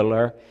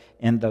particular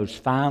in those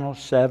final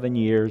 7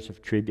 years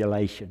of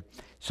tribulation.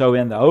 So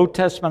in the Old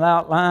Testament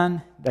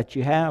outline that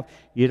you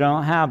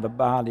don't have the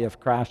body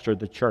of Christ or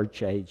the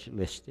church age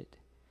listed.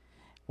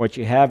 What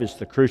you have is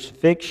the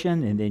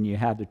crucifixion, and then you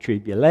have the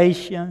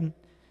tribulation,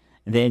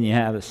 and then you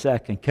have the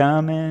second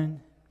coming.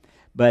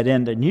 But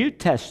in the New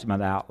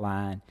Testament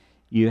outline,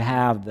 you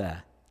have the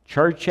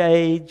church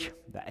age,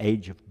 the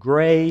age of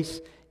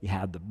grace, you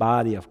have the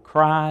body of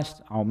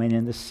Christ, all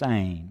meaning the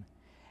same.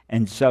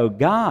 And so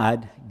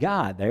God,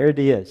 there it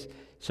is.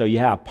 So you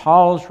have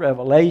Paul's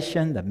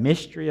revelation, the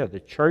mystery of the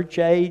church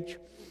age,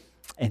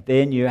 and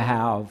then you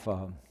have,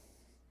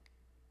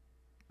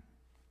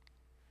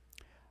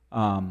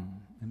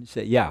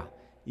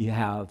 you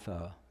have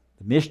the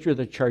mystery of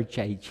the church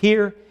age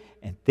here,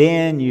 and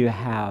then you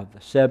have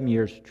the 7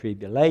 years of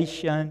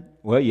tribulation.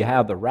 Well, you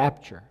have the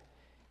rapture.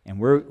 And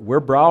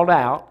we're brought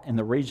out, and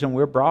the reason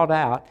we're brought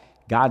out,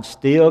 God's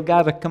still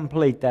got to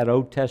complete that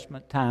Old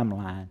Testament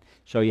timeline.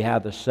 So you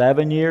have the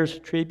 7 years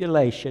of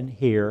tribulation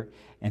here,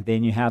 and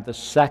then you have the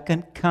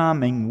second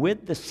coming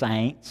with the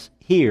saints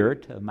here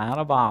to the Mount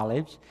of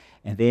Olives,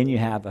 and then you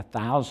have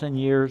 1,000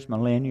 years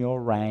millennial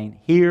reign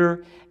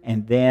here,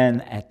 and then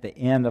at the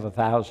end of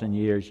 1,000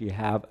 years you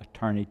have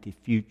eternity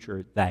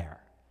future there.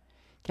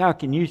 Cal,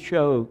 can you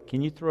throw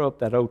up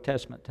that Old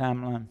Testament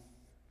timeline?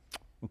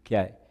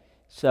 Okay.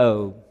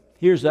 So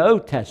here's the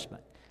Old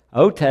Testament.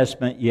 Old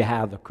Testament, you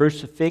have the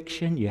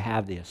crucifixion, you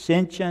have the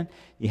ascension,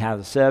 you have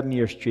the 7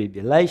 years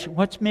tribulation.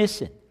 What's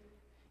missing?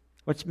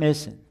 What's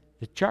missing?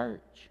 The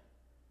church.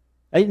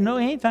 They didn't know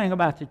anything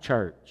about the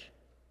church.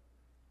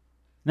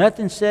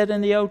 Nothing said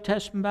in the Old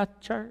Testament about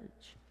the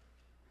church.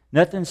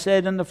 Nothing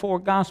said in the 4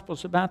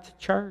 Gospels about the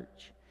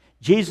church.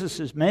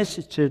 Jesus'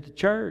 message to the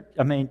church,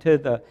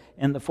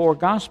 in the 4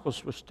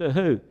 Gospels was to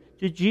who?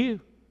 To Jew.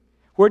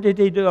 Where did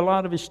He do a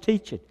lot of His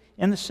teaching?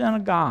 In the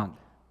synagogue.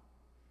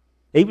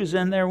 He was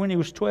in there when he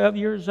was 12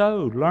 years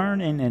old,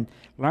 learning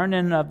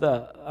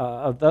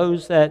of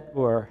those that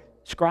were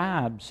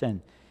scribes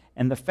and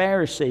the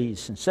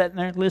Pharisees, and sitting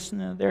there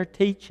listening to their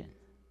teaching.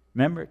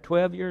 Remember, at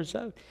 12 years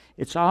old,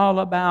 it's all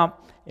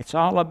about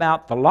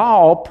the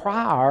law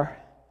prior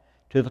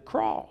to the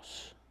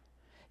cross.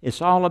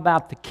 It's all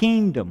about the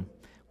kingdom.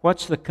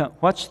 What's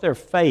their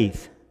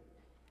faith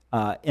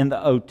in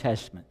the Old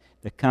Testament?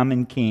 The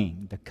coming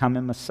King, the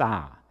coming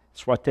Messiah.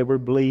 That's what they were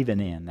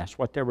believing in. That's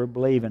what they were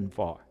believing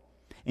for.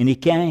 And He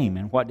came,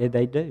 and what did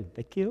they do?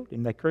 They killed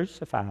Him. They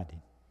crucified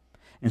Him.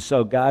 And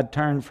so God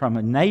turned from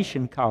a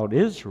nation called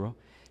Israel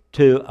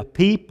to a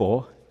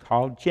people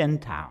called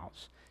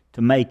Gentiles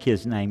to make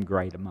His name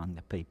great among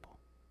the people.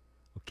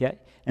 Okay?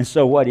 And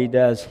so what He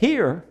does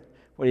here,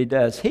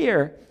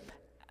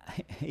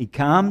 He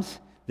comes,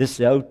 this is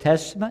the Old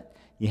Testament,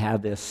 you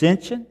have the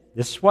ascension.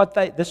 This is what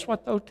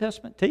the Old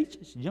Testament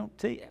teaches. You don't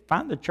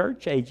find the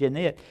church age in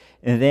it.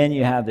 And then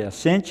you have the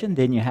ascension,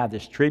 then you have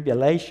this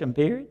tribulation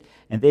period,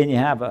 and then you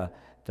have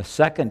the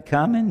second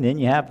coming, then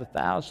you have the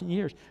 1,000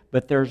 years.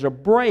 But there's a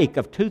break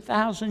of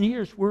 2,000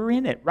 years. We're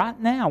in it right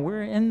now.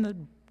 We're in the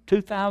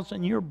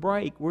 2,000-year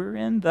break. We're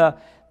in the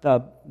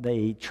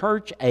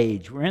church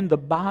age. We're in the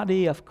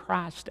body of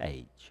Christ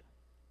age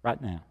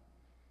right now.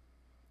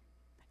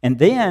 And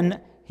then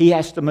He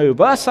has to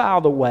move us out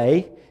of the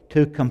way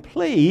to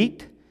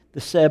complete the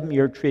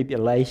 7-year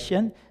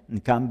tribulation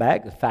and come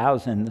back,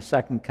 the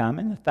second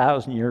coming, the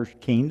 1,000 years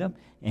kingdom,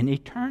 and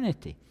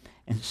eternity.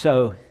 And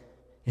so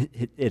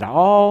it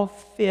all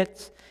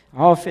fits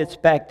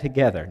back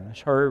together. Let's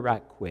hurry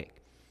right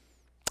quick.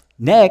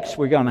 Next,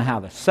 we're going to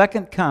have the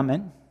second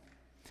coming.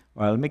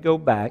 Well, let me go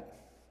back.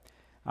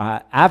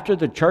 After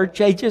the church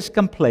age is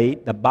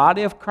complete, the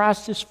body of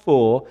Christ is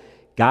full.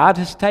 God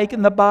has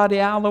taken the body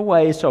out of the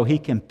way so He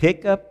can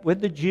pick up with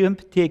the Jew in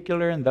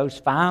particular in those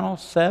final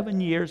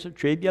 7 years of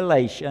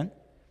tribulation.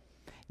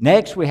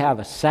 Next, we have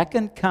a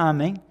second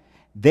coming.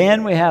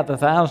 Then we have the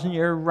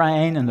 1,000-year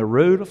reign and the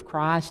root of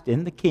Christ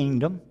in the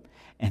kingdom.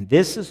 And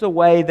this is the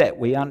way that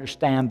we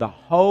understand the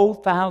whole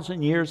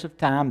 1,000 years of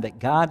time that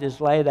God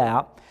has laid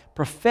out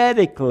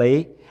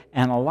prophetically,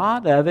 and a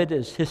lot of it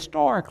is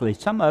historically.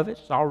 Some of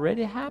it's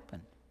already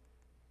happened.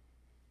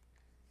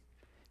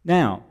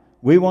 Now,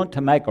 we want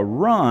to make a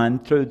run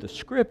through the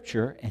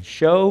Scripture and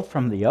show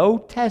from the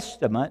Old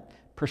Testament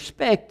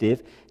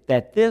perspective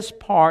that this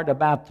part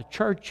about the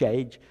church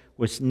age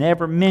was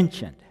never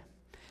mentioned.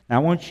 Now,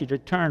 I want you to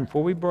turn,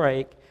 before we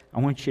break, I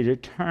want you to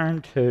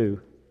turn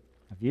to,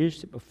 I've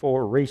used it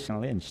before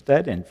recently in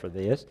studying for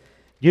this,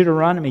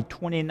 Deuteronomy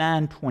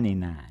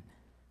 29:29.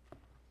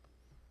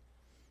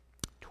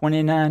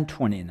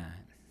 29:29.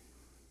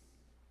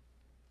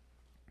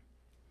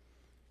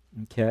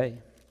 Okay.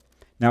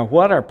 Now,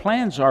 what our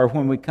plans are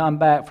when we come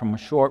back from a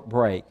short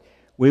break,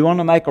 we want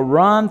to make a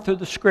run through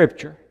the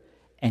Scripture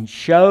and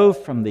show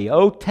from the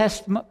Old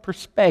Testament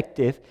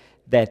perspective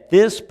that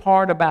this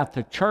part about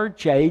the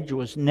church age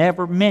was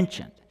never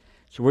mentioned.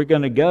 So we're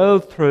going to go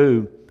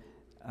through,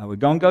 we're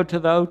going to go to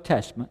the Old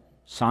Testament,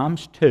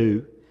 Psalms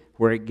 2,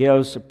 where it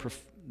gives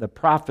the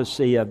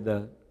prophecy of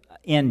the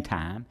end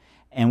time,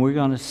 and we're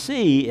going to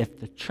see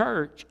if the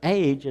church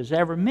age is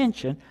ever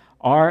mentioned,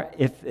 or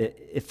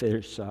if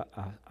there's a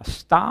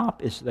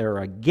stop, is there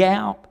a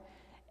gap,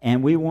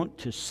 and we want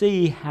to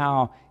see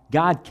how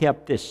God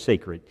kept this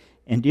secret.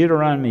 In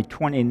Deuteronomy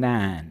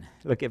 29,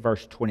 look at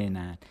verse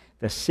 29.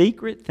 The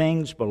secret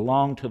things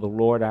belong to the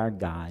Lord our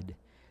God,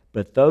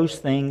 but those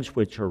things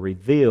which are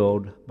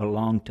revealed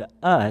belong to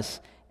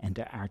us and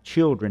to our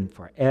children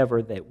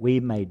forever, that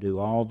we may do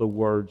all the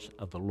words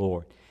of the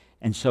Lord.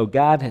 And so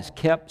God has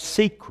kept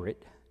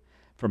secret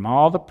from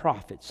all the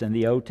prophets in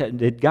the Old Testament.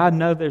 Did God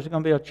know there's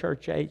going to be a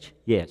church age?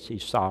 Yes,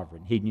 He's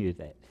sovereign. He knew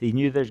that. He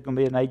knew there's going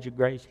to be an age of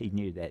grace. He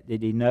knew that.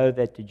 Did He know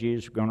that the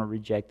Jews were going to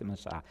reject the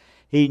Messiah?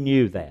 He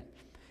knew that.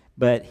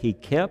 But He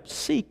kept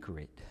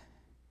secret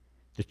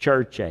the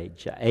church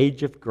age, the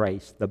age of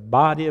grace, the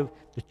body of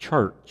the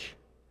church,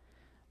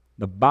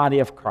 the body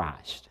of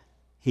Christ.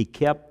 He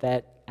kept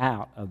that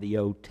out of the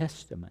Old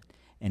Testament,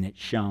 and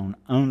it's shown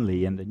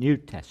only in the New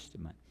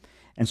Testament.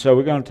 And so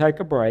we're going to take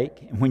a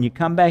break. And when you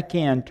come back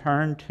in,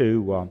 turn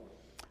to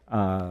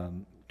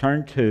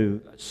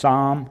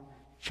Psalm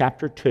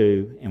chapter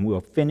 2, and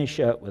we'll finish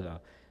up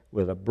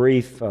with a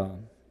brief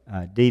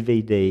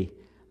DVD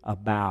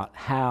about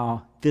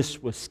how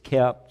this was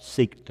kept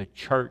secret. The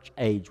church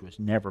age was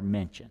never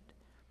mentioned.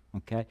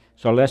 Okay?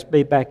 So let's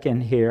be back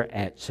in here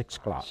at 6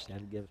 o'clock.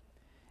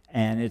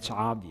 And it's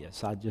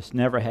obvious. I just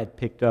never had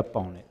picked up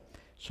on it.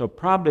 So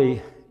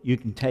probably you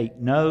can take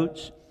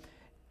notes.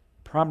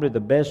 Probably the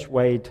best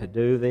way to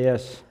do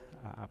this,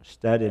 I was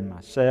studying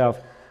myself,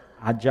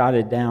 I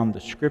jotted down the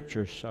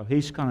scriptures. So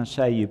he's going to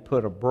say you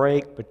put a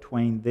break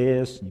between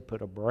this and you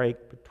put a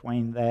break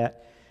between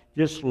that.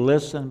 Just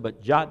listen,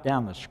 but jot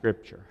down the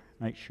scripture.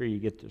 Make sure you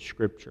get the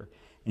scripture.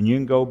 And you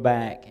can go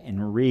back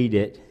and read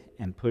it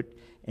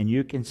and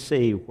you can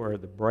see where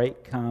the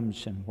break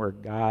comes and where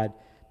God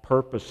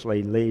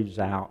purposely leaves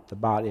out the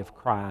body of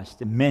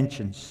Christ and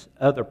mentions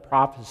other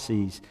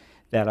prophecies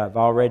that have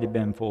already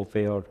been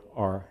fulfilled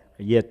or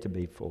yet to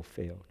be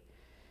fulfilled.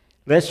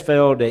 Les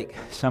Feldick,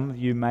 some of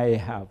you may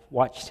have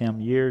watched him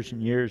years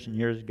and years and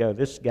years ago.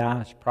 This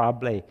guy is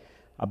probably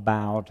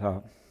about,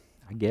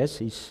 I guess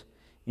he's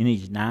in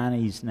his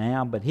 90s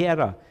now, but he had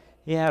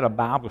a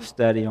Bible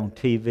study on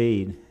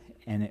TV,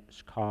 and it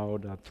was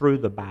called Through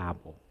the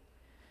Bible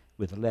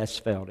with Les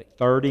Feldick,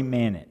 30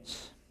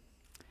 minutes.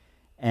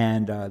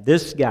 And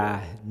this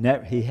guy,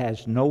 he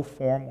has no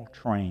formal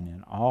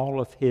training.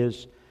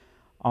 He's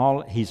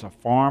a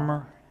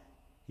farmer.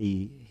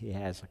 He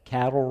has a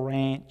cattle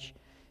ranch.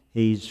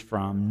 He's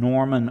from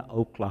Norman,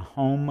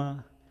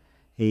 Oklahoma.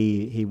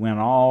 He went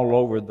all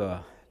over the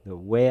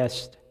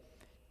West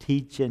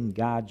teaching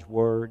God's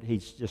Word.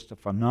 He's just a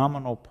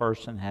phenomenal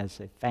person, has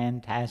a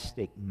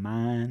fantastic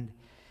mind.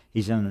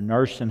 He's in a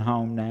nursing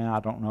home now. I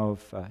don't know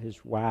if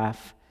his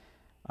wife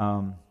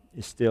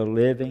is still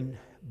living,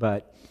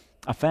 but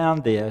I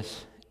found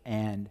this,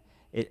 and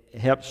it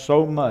helps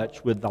so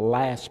much with the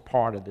last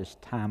part of this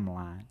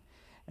timeline.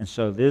 And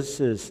so this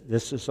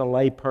is a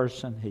lay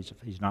person.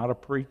 He's not a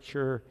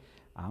preacher.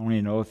 I don't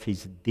even know if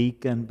he's a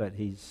deacon, but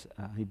he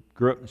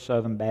grew up in the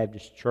Southern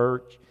Baptist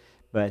Church.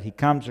 But he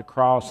comes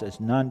across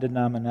as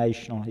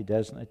non-denominational. He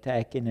doesn't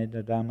attack any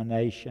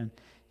denomination.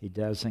 He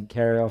doesn't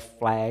carry a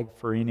flag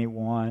for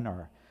anyone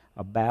or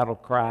a battle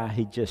cry.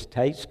 He just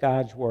takes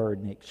God's Word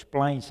and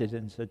explains it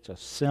in such a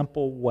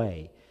simple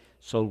way.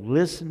 So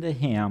listen to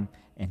him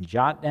and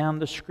jot down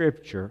the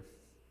Scripture,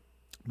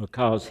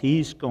 because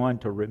he's going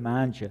to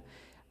remind you.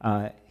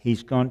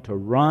 He's going to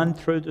run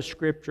through the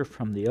Scripture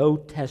from the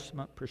Old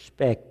Testament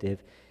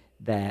perspective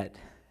that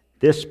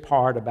this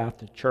part about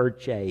the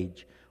church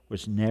age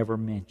was never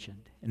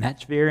mentioned. And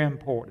that's very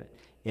important.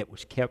 It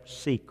was kept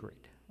secret,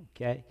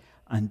 okay,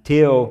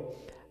 until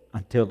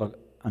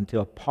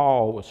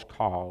Paul was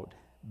called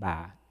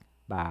by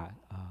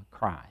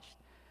Christ.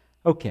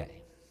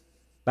 Okay,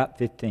 about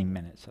 15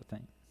 minutes, I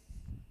think.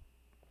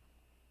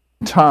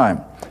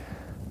 Time.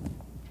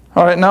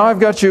 All right, now I've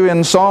got you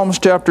in Psalms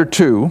chapter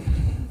 2.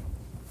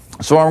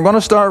 So I'm going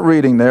to start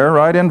reading there,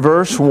 right in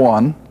verse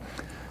 1.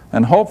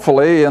 And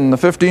hopefully in the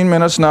 15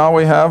 minutes now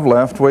we have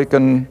left, we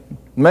can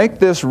make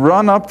this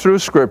run up through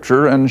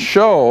Scripture and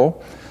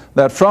show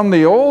that from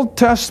the Old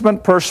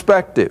Testament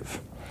perspective,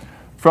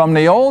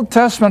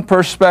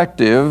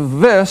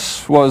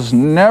 this was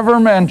never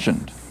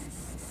mentioned.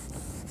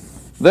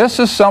 This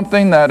is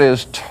something that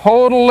is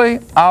totally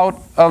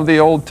out of the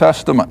Old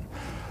Testament.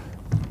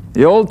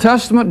 The Old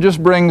Testament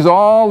just brings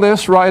all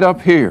this right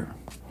up here.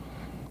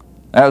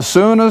 As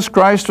soon as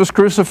Christ was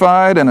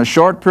crucified and a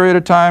short period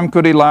of time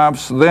could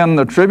elapse, then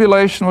the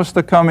tribulation was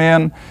to come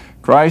in.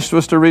 Christ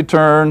was to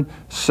return,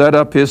 set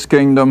up his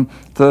kingdom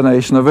to the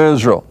nation of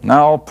Israel.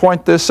 Now I'll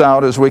point this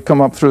out as we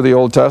come up through the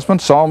Old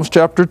Testament. Psalms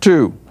chapter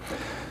 2.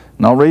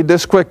 And I'll read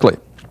this quickly.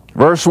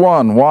 Verse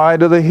 1, why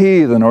do the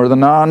heathen or the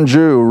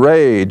non-Jew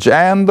rage,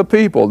 and the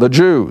people, the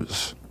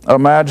Jews,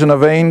 imagine a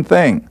vain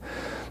thing?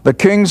 The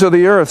kings of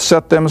the earth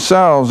set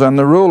themselves, and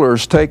the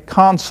rulers take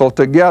counsel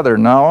together.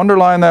 Now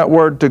underline that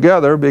word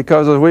together,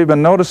 because as we've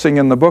been noticing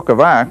in the book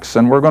of Acts,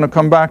 and we're going to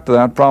come back to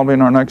that probably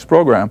in our next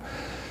program,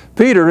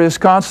 Peter is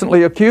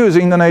constantly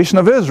accusing the nation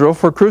of Israel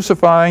for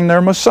crucifying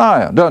their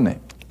Messiah, doesn't he?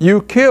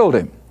 You killed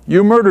him.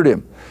 You murdered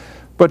him.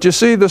 But you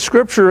see, the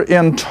scripture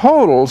in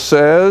total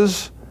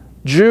says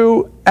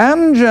Jew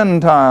and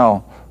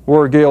Gentile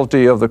were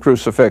guilty of the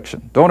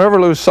crucifixion. Don't ever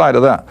lose sight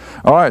of that.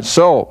 All right,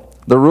 so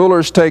the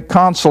rulers take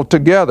counsel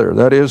together,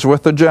 that is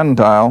with the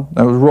Gentile,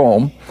 that was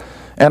Rome,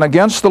 and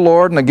against the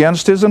Lord and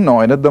against his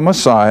anointed, the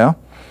Messiah.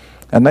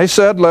 And they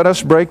said, let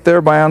us break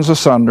their bands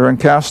asunder and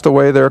cast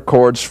away their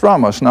cords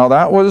from us. Now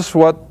that was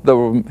what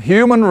the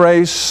human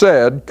race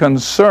said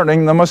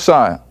concerning the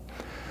Messiah.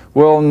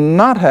 We'll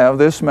not have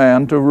this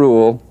man to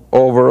rule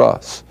over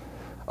us.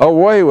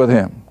 Away with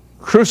him.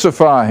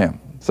 Crucify him.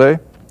 See?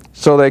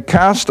 So they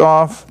cast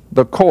off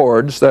the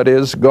cords, that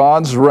is,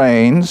 God's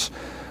reins,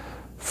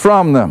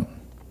 from them.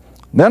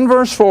 Then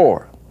verse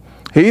 4,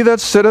 he that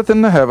sitteth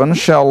in the heavens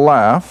shall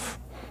laugh,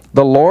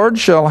 the Lord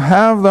shall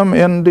have them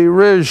in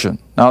derision.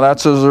 Now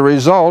that's as a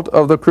result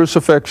of the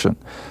crucifixion.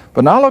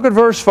 But now look at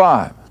verse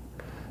 5.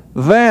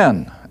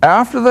 Then,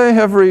 after they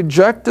have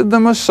rejected the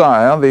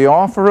Messiah, the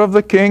offer of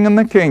the king and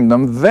the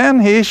kingdom,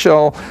 then he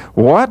shall,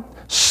 what?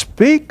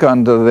 Speak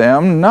unto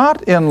them,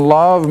 not in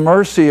love,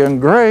 mercy, and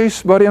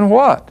grace, but in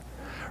what?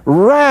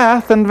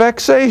 Wrath and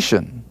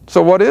vexation.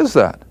 So what is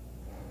that?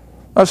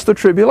 That's the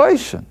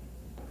tribulation.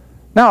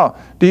 Now,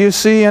 do you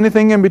see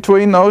anything in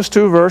between those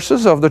two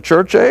verses of the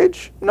church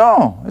age?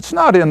 No, it's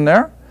not in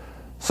there.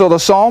 So the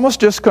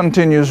psalmist just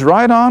continues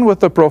right on with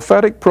the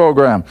prophetic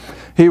program.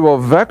 He will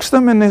vex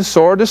them in his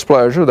sore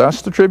displeasure,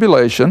 that's the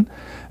tribulation.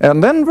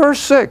 And then verse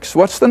 6,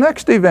 what's the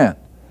next event?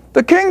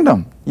 The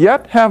kingdom.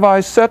 Yet have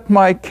I set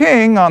my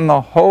king on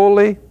the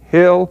holy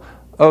hill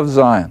of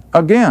Zion.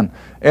 Again,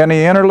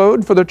 any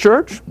interlude for the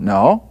church?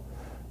 No,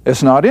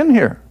 it's not in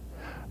here.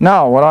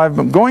 Now, what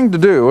I'm going to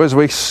do is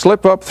we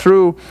slip up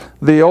through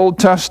the Old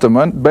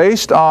Testament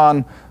based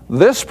on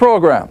this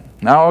program.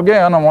 Now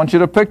again, I want you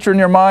to picture in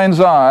your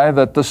mind's eye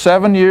that the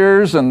 7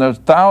 years and the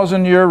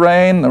 1,000-year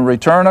reign, the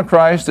return of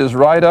Christ, is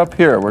right up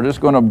here. We're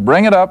just going to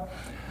bring it up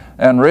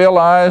and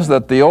realize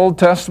that the Old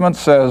Testament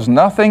says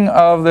nothing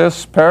of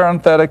this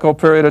parenthetical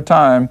period of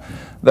time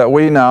that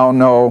we now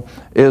know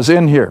is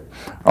in here.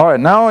 All right,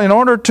 now in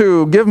order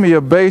to give me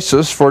a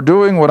basis for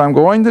doing what I'm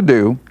going to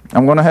do,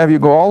 I'm going to have you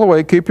go all the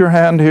way, keep your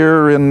hand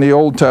here in the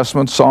Old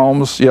Testament,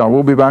 Psalms. Yeah,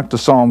 we'll be back to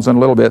Psalms in a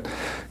little bit.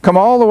 Come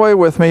all the way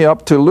with me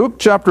up to Luke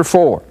chapter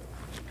 4.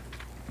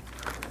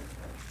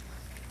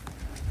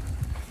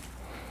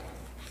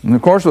 And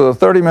of course, with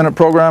a 30-minute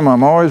program,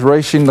 I'm always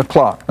racing the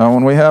clock. Now,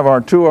 when we have our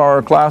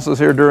 2-hour classes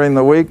here during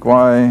the week,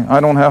 why, I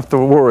don't have to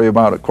worry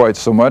about it quite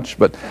so much.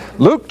 But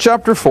Luke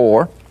chapter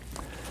 4,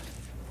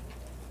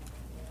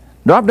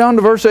 drop down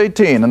to verse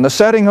 18. And the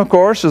setting, of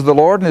course, is the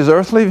Lord in his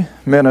earthly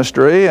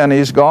ministry, and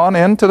he's gone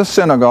into the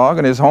synagogue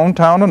in his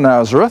hometown of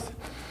Nazareth.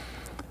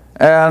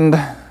 And,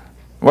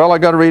 well, I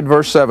got to read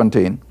verse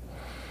 17.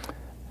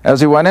 As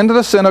he went into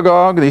the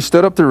synagogue, he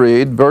stood up to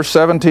read. Verse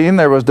 17,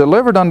 there was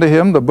delivered unto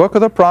him the book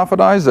of the prophet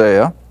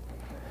Isaiah.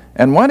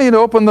 And when he'd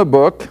opened the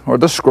book, or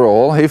the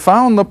scroll, he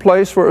found the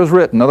place where it was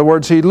written. In other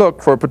words, he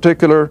looked for a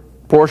particular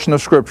portion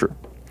of Scripture.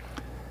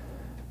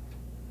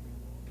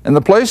 And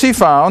the place he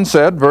found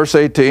said, verse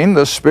 18,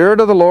 the Spirit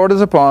of the Lord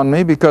is upon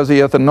me, because he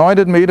hath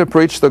anointed me to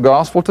preach the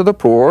gospel to the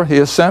poor. He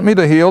has sent me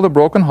to heal the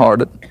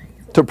brokenhearted,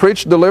 to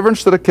preach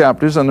deliverance to the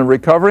captives, and the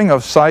recovering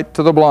of sight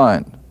to the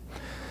blind,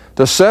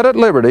 to set at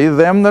liberty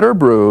them that are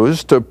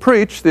bruised, to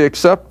preach the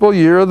acceptable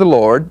year of the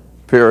Lord,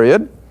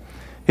 period.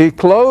 He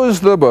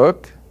closed the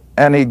book,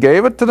 and he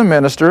gave it to the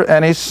minister,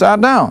 and he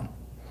sat down.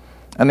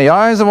 And the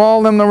eyes of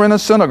all them that were in the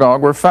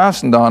synagogue were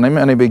fastened on him,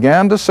 and he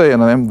began to say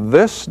unto them,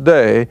 this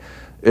day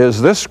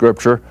is this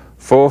scripture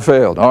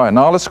fulfilled. All right,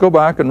 now let's go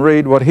back and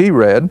read what he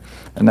read,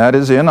 and that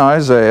is in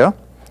Isaiah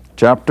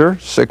chapter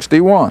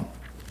 61.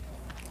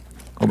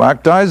 Go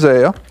back to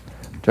Isaiah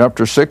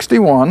chapter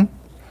 61,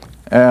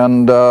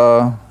 and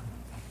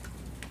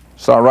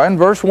start right in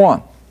verse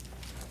 1.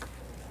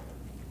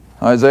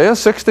 Isaiah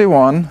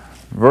 61,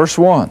 verse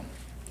 1.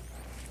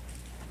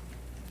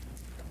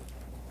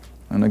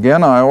 And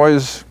again, I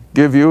always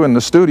give you in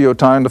the studio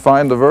time to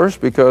find the verse,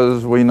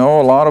 because we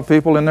know a lot of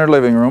people in their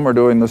living room are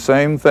doing the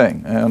same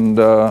thing, and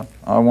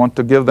I want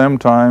to give them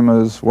time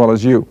as well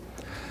as you.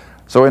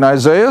 So in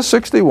Isaiah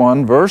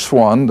 61, verse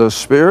 1, the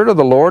Spirit of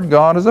the Lord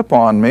God is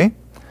upon me,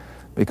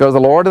 because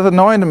the Lord hath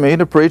anointed me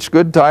to preach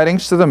good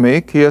tidings to the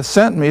meek. He hath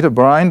sent me to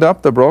bind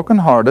up the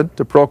brokenhearted,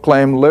 to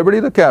proclaim liberty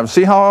to the captives.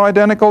 See how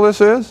identical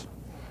this is?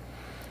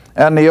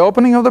 And the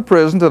opening of the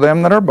prison to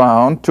them that are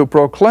bound, to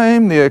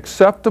proclaim the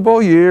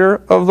acceptable year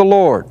of the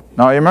Lord.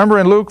 Now you remember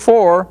in Luke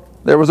 4,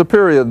 There was a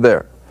period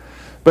there.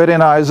 But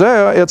in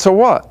Isaiah, it's a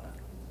what?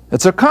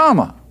 It's a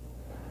comma.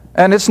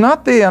 And it's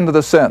not the end of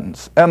the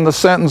sentence. And the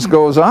sentence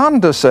goes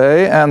on to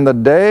say, and the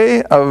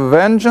day of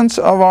vengeance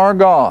of our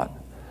God.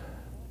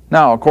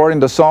 Now, according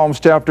to Psalms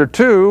chapter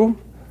 2,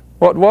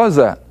 what was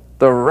that?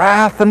 The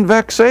wrath and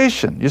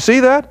vexation. You see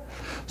that?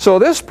 So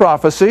this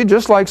prophecy,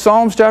 just like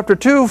Psalms chapter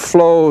 2,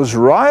 flows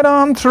right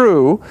on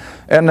through.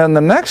 And then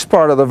the next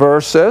part of the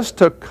verse says,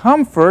 to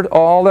comfort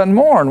all that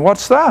mourn.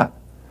 What's that?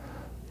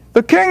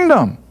 The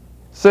kingdom.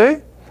 See?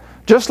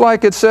 Just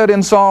like it said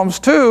in Psalms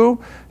 2,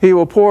 he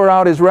will pour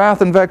out his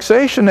wrath and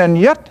vexation, and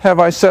yet have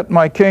I set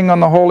my king on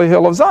the holy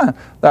hill of Zion.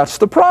 That's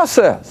the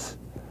process.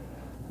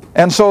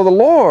 And so the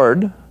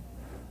Lord,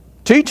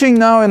 teaching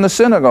now in the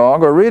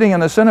synagogue, or reading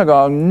in the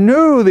synagogue,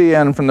 knew the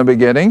end from the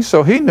beginning,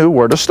 so he knew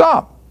where to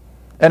stop.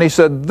 And he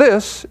said,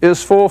 this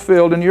is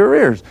fulfilled in your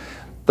ears.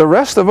 The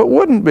rest of it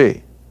wouldn't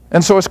be.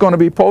 And so it's going to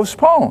be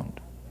postponed.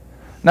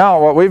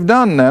 Now, what we've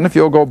done then, if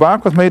you'll go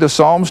back with me to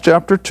Psalms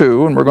chapter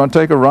 2, and we're going to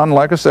take a run,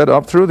 like I said,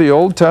 up through the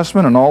Old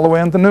Testament and all the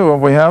way into the New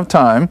if we have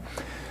time.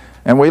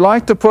 And we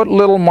like to put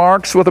little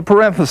marks with a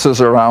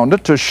parenthesis around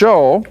it to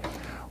show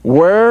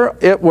where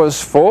it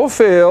was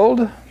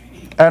fulfilled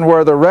and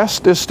where the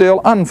rest is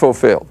still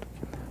unfulfilled.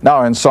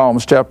 Now, in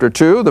Psalms chapter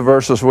 2, the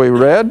verses we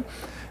read,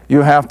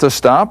 you have to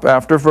stop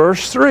after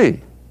verse 3.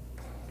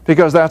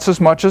 Because that's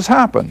as much as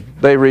happened.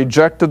 They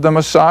rejected the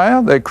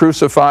Messiah, they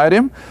crucified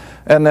him,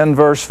 and then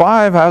verse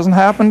 5 hasn't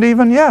happened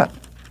even yet.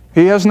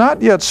 He has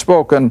not yet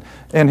spoken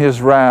in his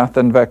wrath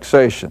and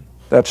vexation.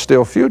 That's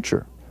still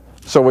future.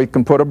 So we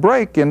can put a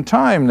break in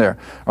time there.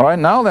 All right,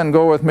 now then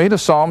go with me to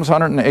Psalms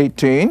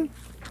 118.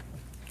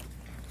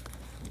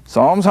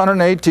 Psalms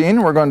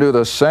 118, we're going to do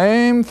the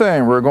same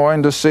thing. We're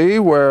going to see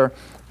where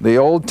the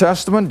Old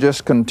Testament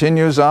just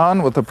continues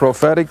on with the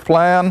prophetic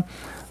plan,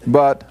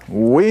 but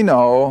we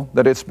know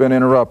that it's been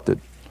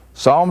interrupted.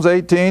 Psalms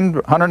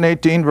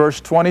 118, verse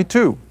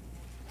 22.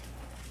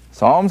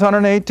 Psalms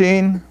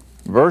 118,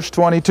 verse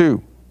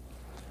 22.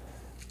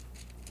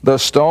 The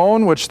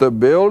stone which the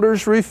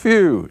builders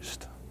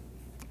refused.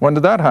 When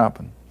did that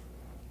happen?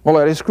 Well,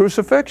 at his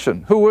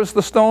crucifixion. Who was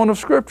the stone of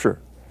Scripture?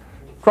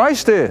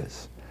 Christ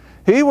is.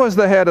 He was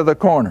the head of the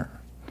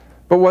corner.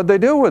 But what did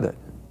they do with it?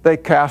 They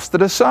cast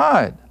it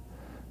aside,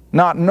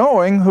 not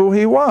knowing who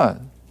he was.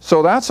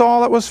 So that's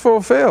all that was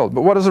fulfilled.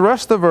 But what does the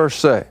rest of the verse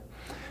say?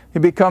 He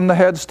become the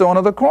headstone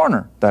of the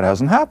corner. That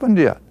hasn't happened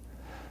yet.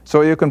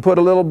 So you can put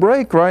a little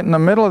break right in the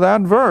middle of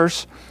that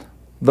verse.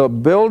 The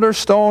builder's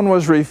stone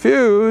was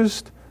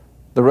refused.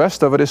 The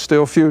rest of it is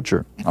still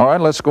future. All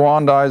right, let's go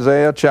on to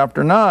Isaiah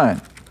chapter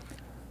 9.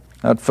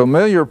 That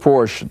familiar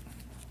portion.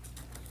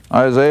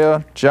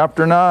 Isaiah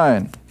chapter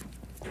 9.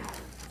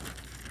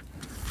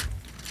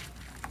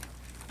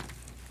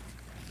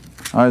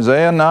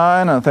 Isaiah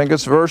 9, I think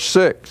it's verse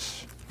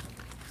 6.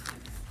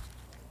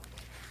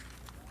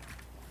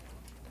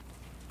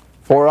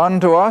 For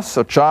unto us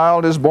a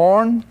child is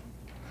born,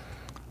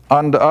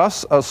 unto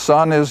us a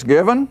son is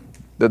given.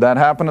 Did that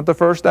happen at the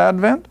first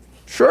advent?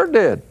 Sure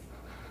did.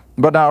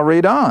 But now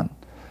read on.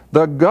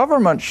 The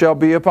government shall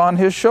be upon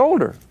his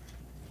shoulder.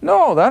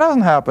 No, that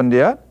hasn't happened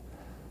yet.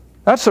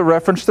 That's a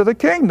reference to the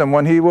kingdom,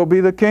 when he will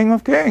be the King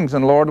of kings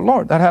and Lord of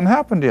lords. That hadn't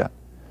happened yet.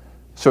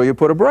 So you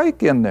put a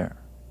break in there.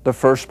 The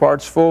first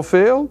part's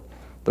fulfilled.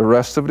 The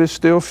rest of it is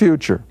still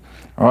future.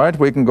 All right,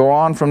 we can go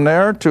on from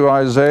there to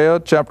Isaiah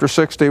chapter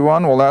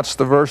 61. Well, that's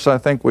the verse I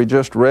think we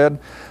just read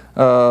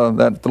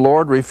that the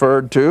Lord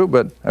referred to.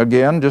 But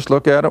again, just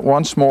look at it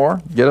once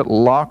more. Get it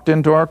locked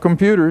into our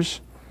computers.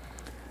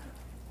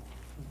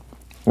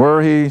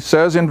 Where he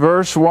says in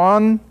verse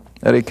 1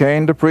 that he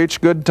came to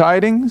preach good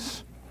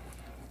tidings,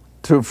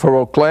 to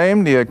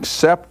proclaim the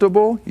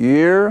acceptable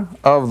year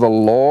of the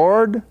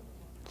Lord.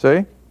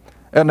 See?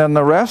 And then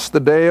the rest, the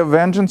day of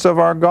vengeance of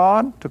our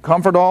God, to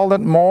comfort all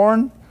that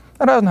mourn.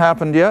 That hasn't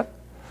happened yet.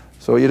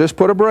 So you just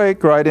put a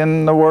break right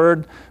in the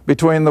word,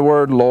 between the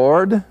word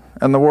Lord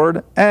and the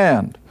word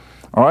and.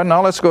 All right,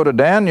 now let's go to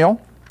Daniel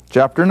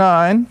chapter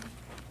 9.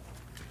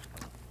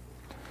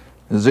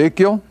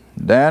 Ezekiel,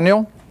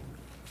 Daniel,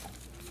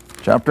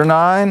 chapter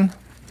 9.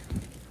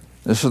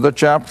 This is the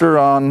chapter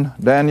on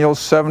Daniel's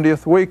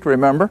 70th week,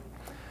 remember?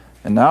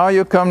 And now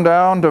you come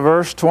down to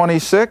verse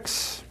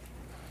 26.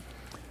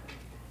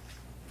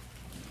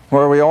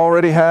 Where we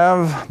already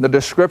have the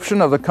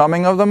description of the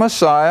coming of the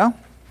Messiah.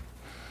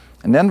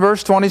 And then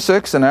verse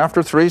 26, and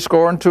after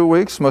 62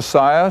 weeks,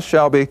 Messiah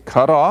shall be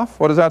cut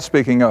off. What is that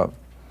speaking of?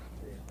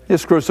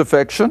 His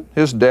crucifixion,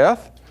 his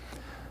death,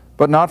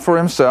 but not for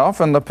himself.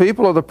 And the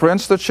people of the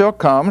prince that shall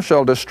come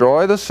shall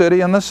destroy the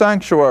city and the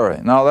sanctuary.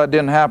 Now that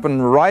didn't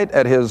happen right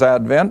at his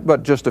advent,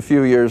 but just a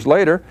few years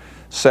later,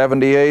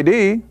 70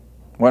 A.D.,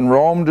 when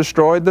Rome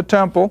destroyed the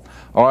temple.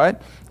 All right,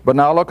 but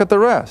now look at the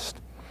rest.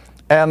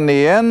 And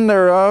the end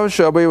thereof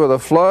shall be with a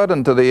flood,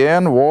 and to the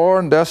end war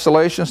and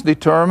desolations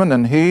determined,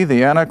 and he,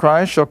 the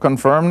Antichrist, shall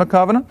confirm the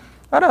covenant.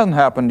 That hasn't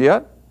happened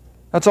yet.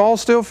 That's all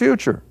still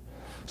future.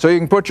 So you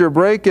can put your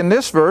break in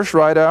this verse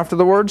right after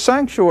the word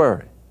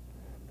sanctuary.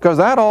 because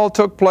that all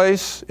took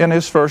place in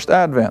his first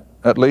advent,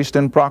 at least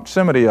in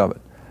proximity of it.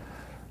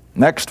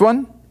 Next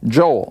one,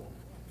 Joel,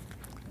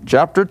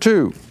 chapter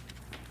 2.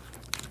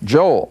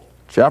 Joel,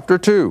 chapter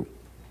 2,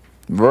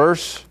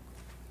 verse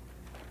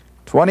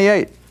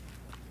 28.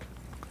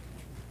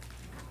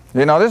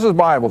 You know, this is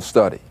Bible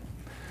study.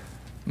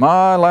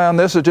 My land,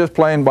 this is just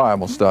plain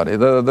Bible study.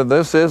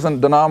 This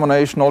isn't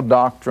denominational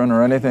doctrine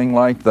or anything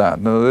like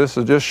that. No, this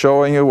is just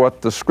showing you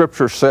what the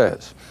Scripture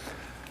says.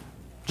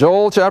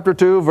 Joel chapter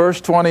 2,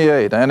 verse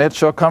 28, and it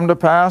shall come to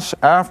pass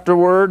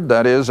afterward,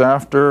 that is,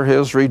 after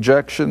his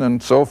rejection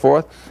and so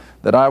forth,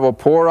 that I will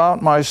pour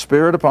out my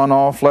Spirit upon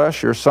all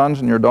flesh. Your sons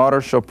and your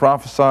daughters shall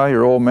prophesy,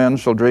 your old men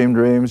shall dream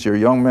dreams, your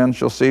young men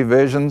shall see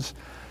visions.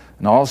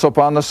 And also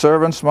upon the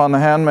servants, upon the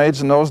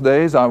handmaids in those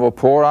days, I will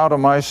pour out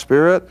of my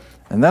Spirit.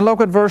 And then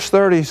look at verse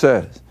 30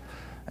 says,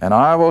 and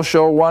I will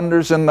show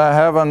wonders in the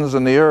heavens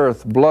and the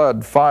earth,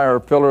 blood, fire,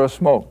 pillar of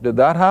smoke. Did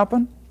that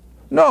happen?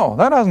 No,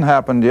 that hasn't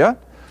happened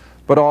yet.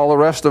 But all the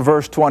rest of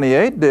verse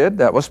 28 did.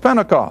 That was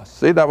Pentecost.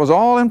 See, that was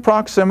all in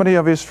proximity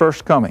of his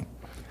first coming.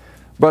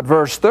 But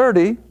verse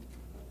 30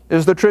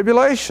 is the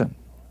tribulation.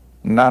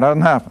 And that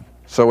hasn't happened.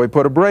 So we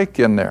put a break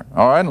in there.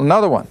 All right,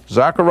 another one.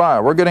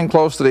 Zechariah. We're getting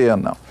close to the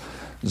end now.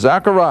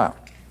 Zechariah,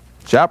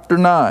 chapter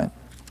 9.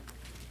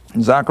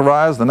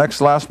 Zechariah is the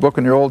next last book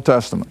in your Old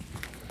Testament.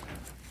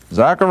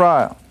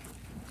 Zechariah,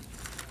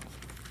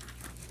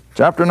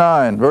 chapter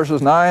 9,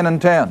 verses 9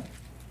 and 10.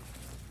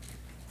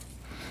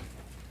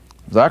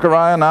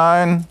 Zechariah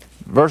 9,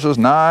 verses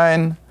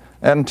 9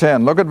 and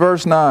 10. Look at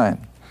verse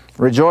 9.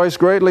 Rejoice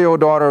greatly, O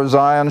daughter of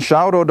Zion.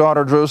 Shout, O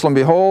daughter of Jerusalem.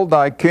 Behold,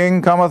 thy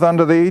king cometh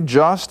unto thee,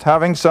 just,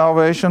 having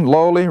salvation,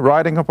 lowly,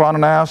 riding upon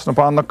an ass and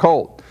upon the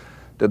colt.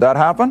 Did that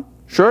happen?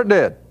 Sure it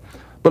did.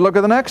 But look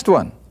at the next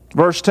one.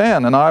 Verse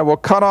 10, and I will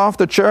cut off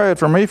the chariot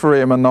from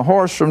Ephraim and the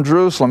horse from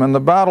Jerusalem, and the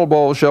battle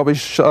bow shall be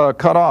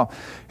cut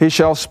off. He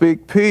shall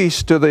speak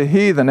peace to the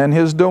heathen, and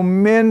his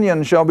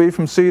dominion shall be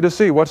from sea to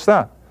sea. What's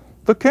that?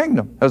 The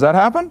kingdom. Has that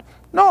happened?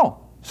 No.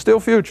 Still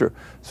future.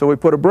 So we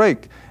put a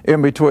break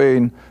in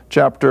between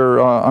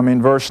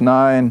verse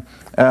 9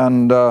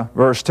 and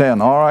verse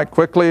 10. All right,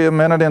 quickly a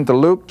minute into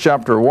Luke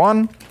chapter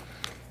 1.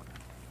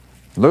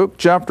 Luke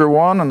chapter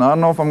 1, and I don't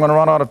know if I'm going to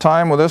run out of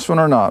time with this one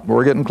or not, but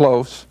we're getting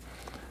close.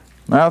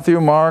 Matthew,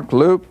 Mark,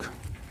 Luke,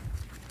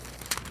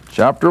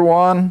 chapter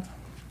 1,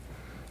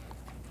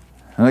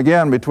 and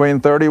again between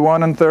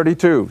 31 and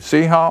 32.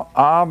 See how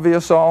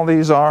obvious all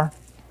these are?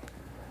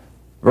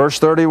 Verse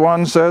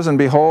 31 says, and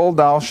behold,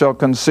 thou shalt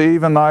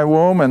conceive in thy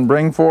womb and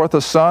bring forth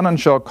a son, and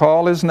shall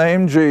call his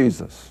name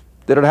Jesus.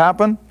 Did it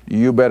happen?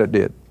 You bet it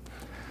did.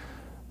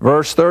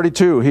 Verse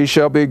 32, he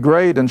shall be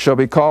great and shall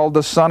be called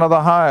the Son of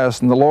the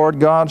Highest, and the Lord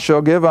God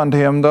shall give unto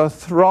him the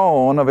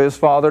throne of his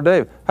father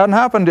David. Hadn't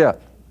happened yet.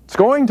 It's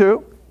going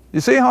to.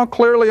 You see how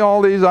clearly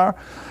all these are?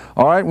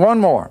 All right, one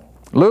more.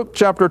 Luke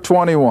chapter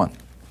 21.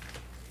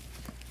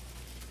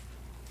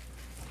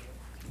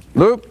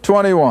 Luke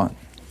 21.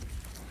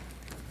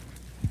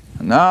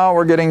 And now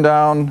we're getting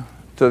down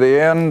to the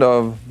end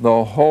of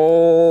the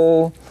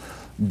whole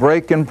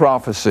break in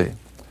prophecy,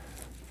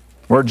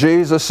 where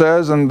Jesus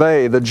says, and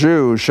they, the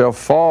Jews, shall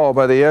fall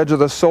by the edge of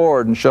the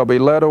sword and shall be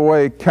led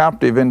away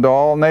captive into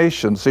all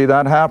nations. See,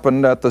 that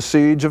happened at the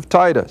siege of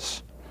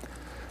Titus.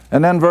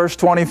 And then verse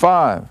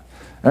 25,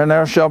 and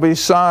there shall be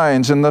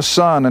signs in the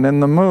sun and in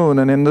the moon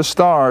and in the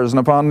stars, and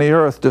upon the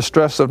earth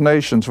distress of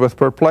nations with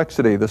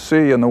perplexity, the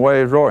sea and the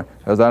waves roaring.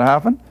 Has that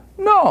happened?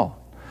 No.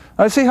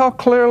 I see how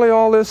clearly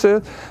all this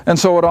is. And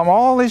so what I'm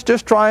always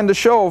just trying to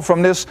show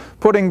from this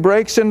putting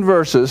breaks in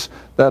verses,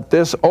 that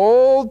this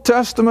Old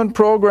Testament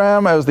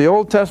program, as the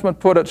Old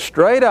Testament put it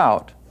straight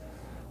out,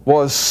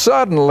 was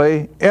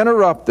suddenly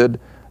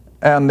interrupted,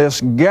 and this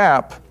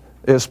gap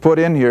is put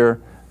in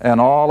here, and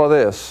all of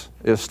this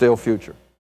is still future.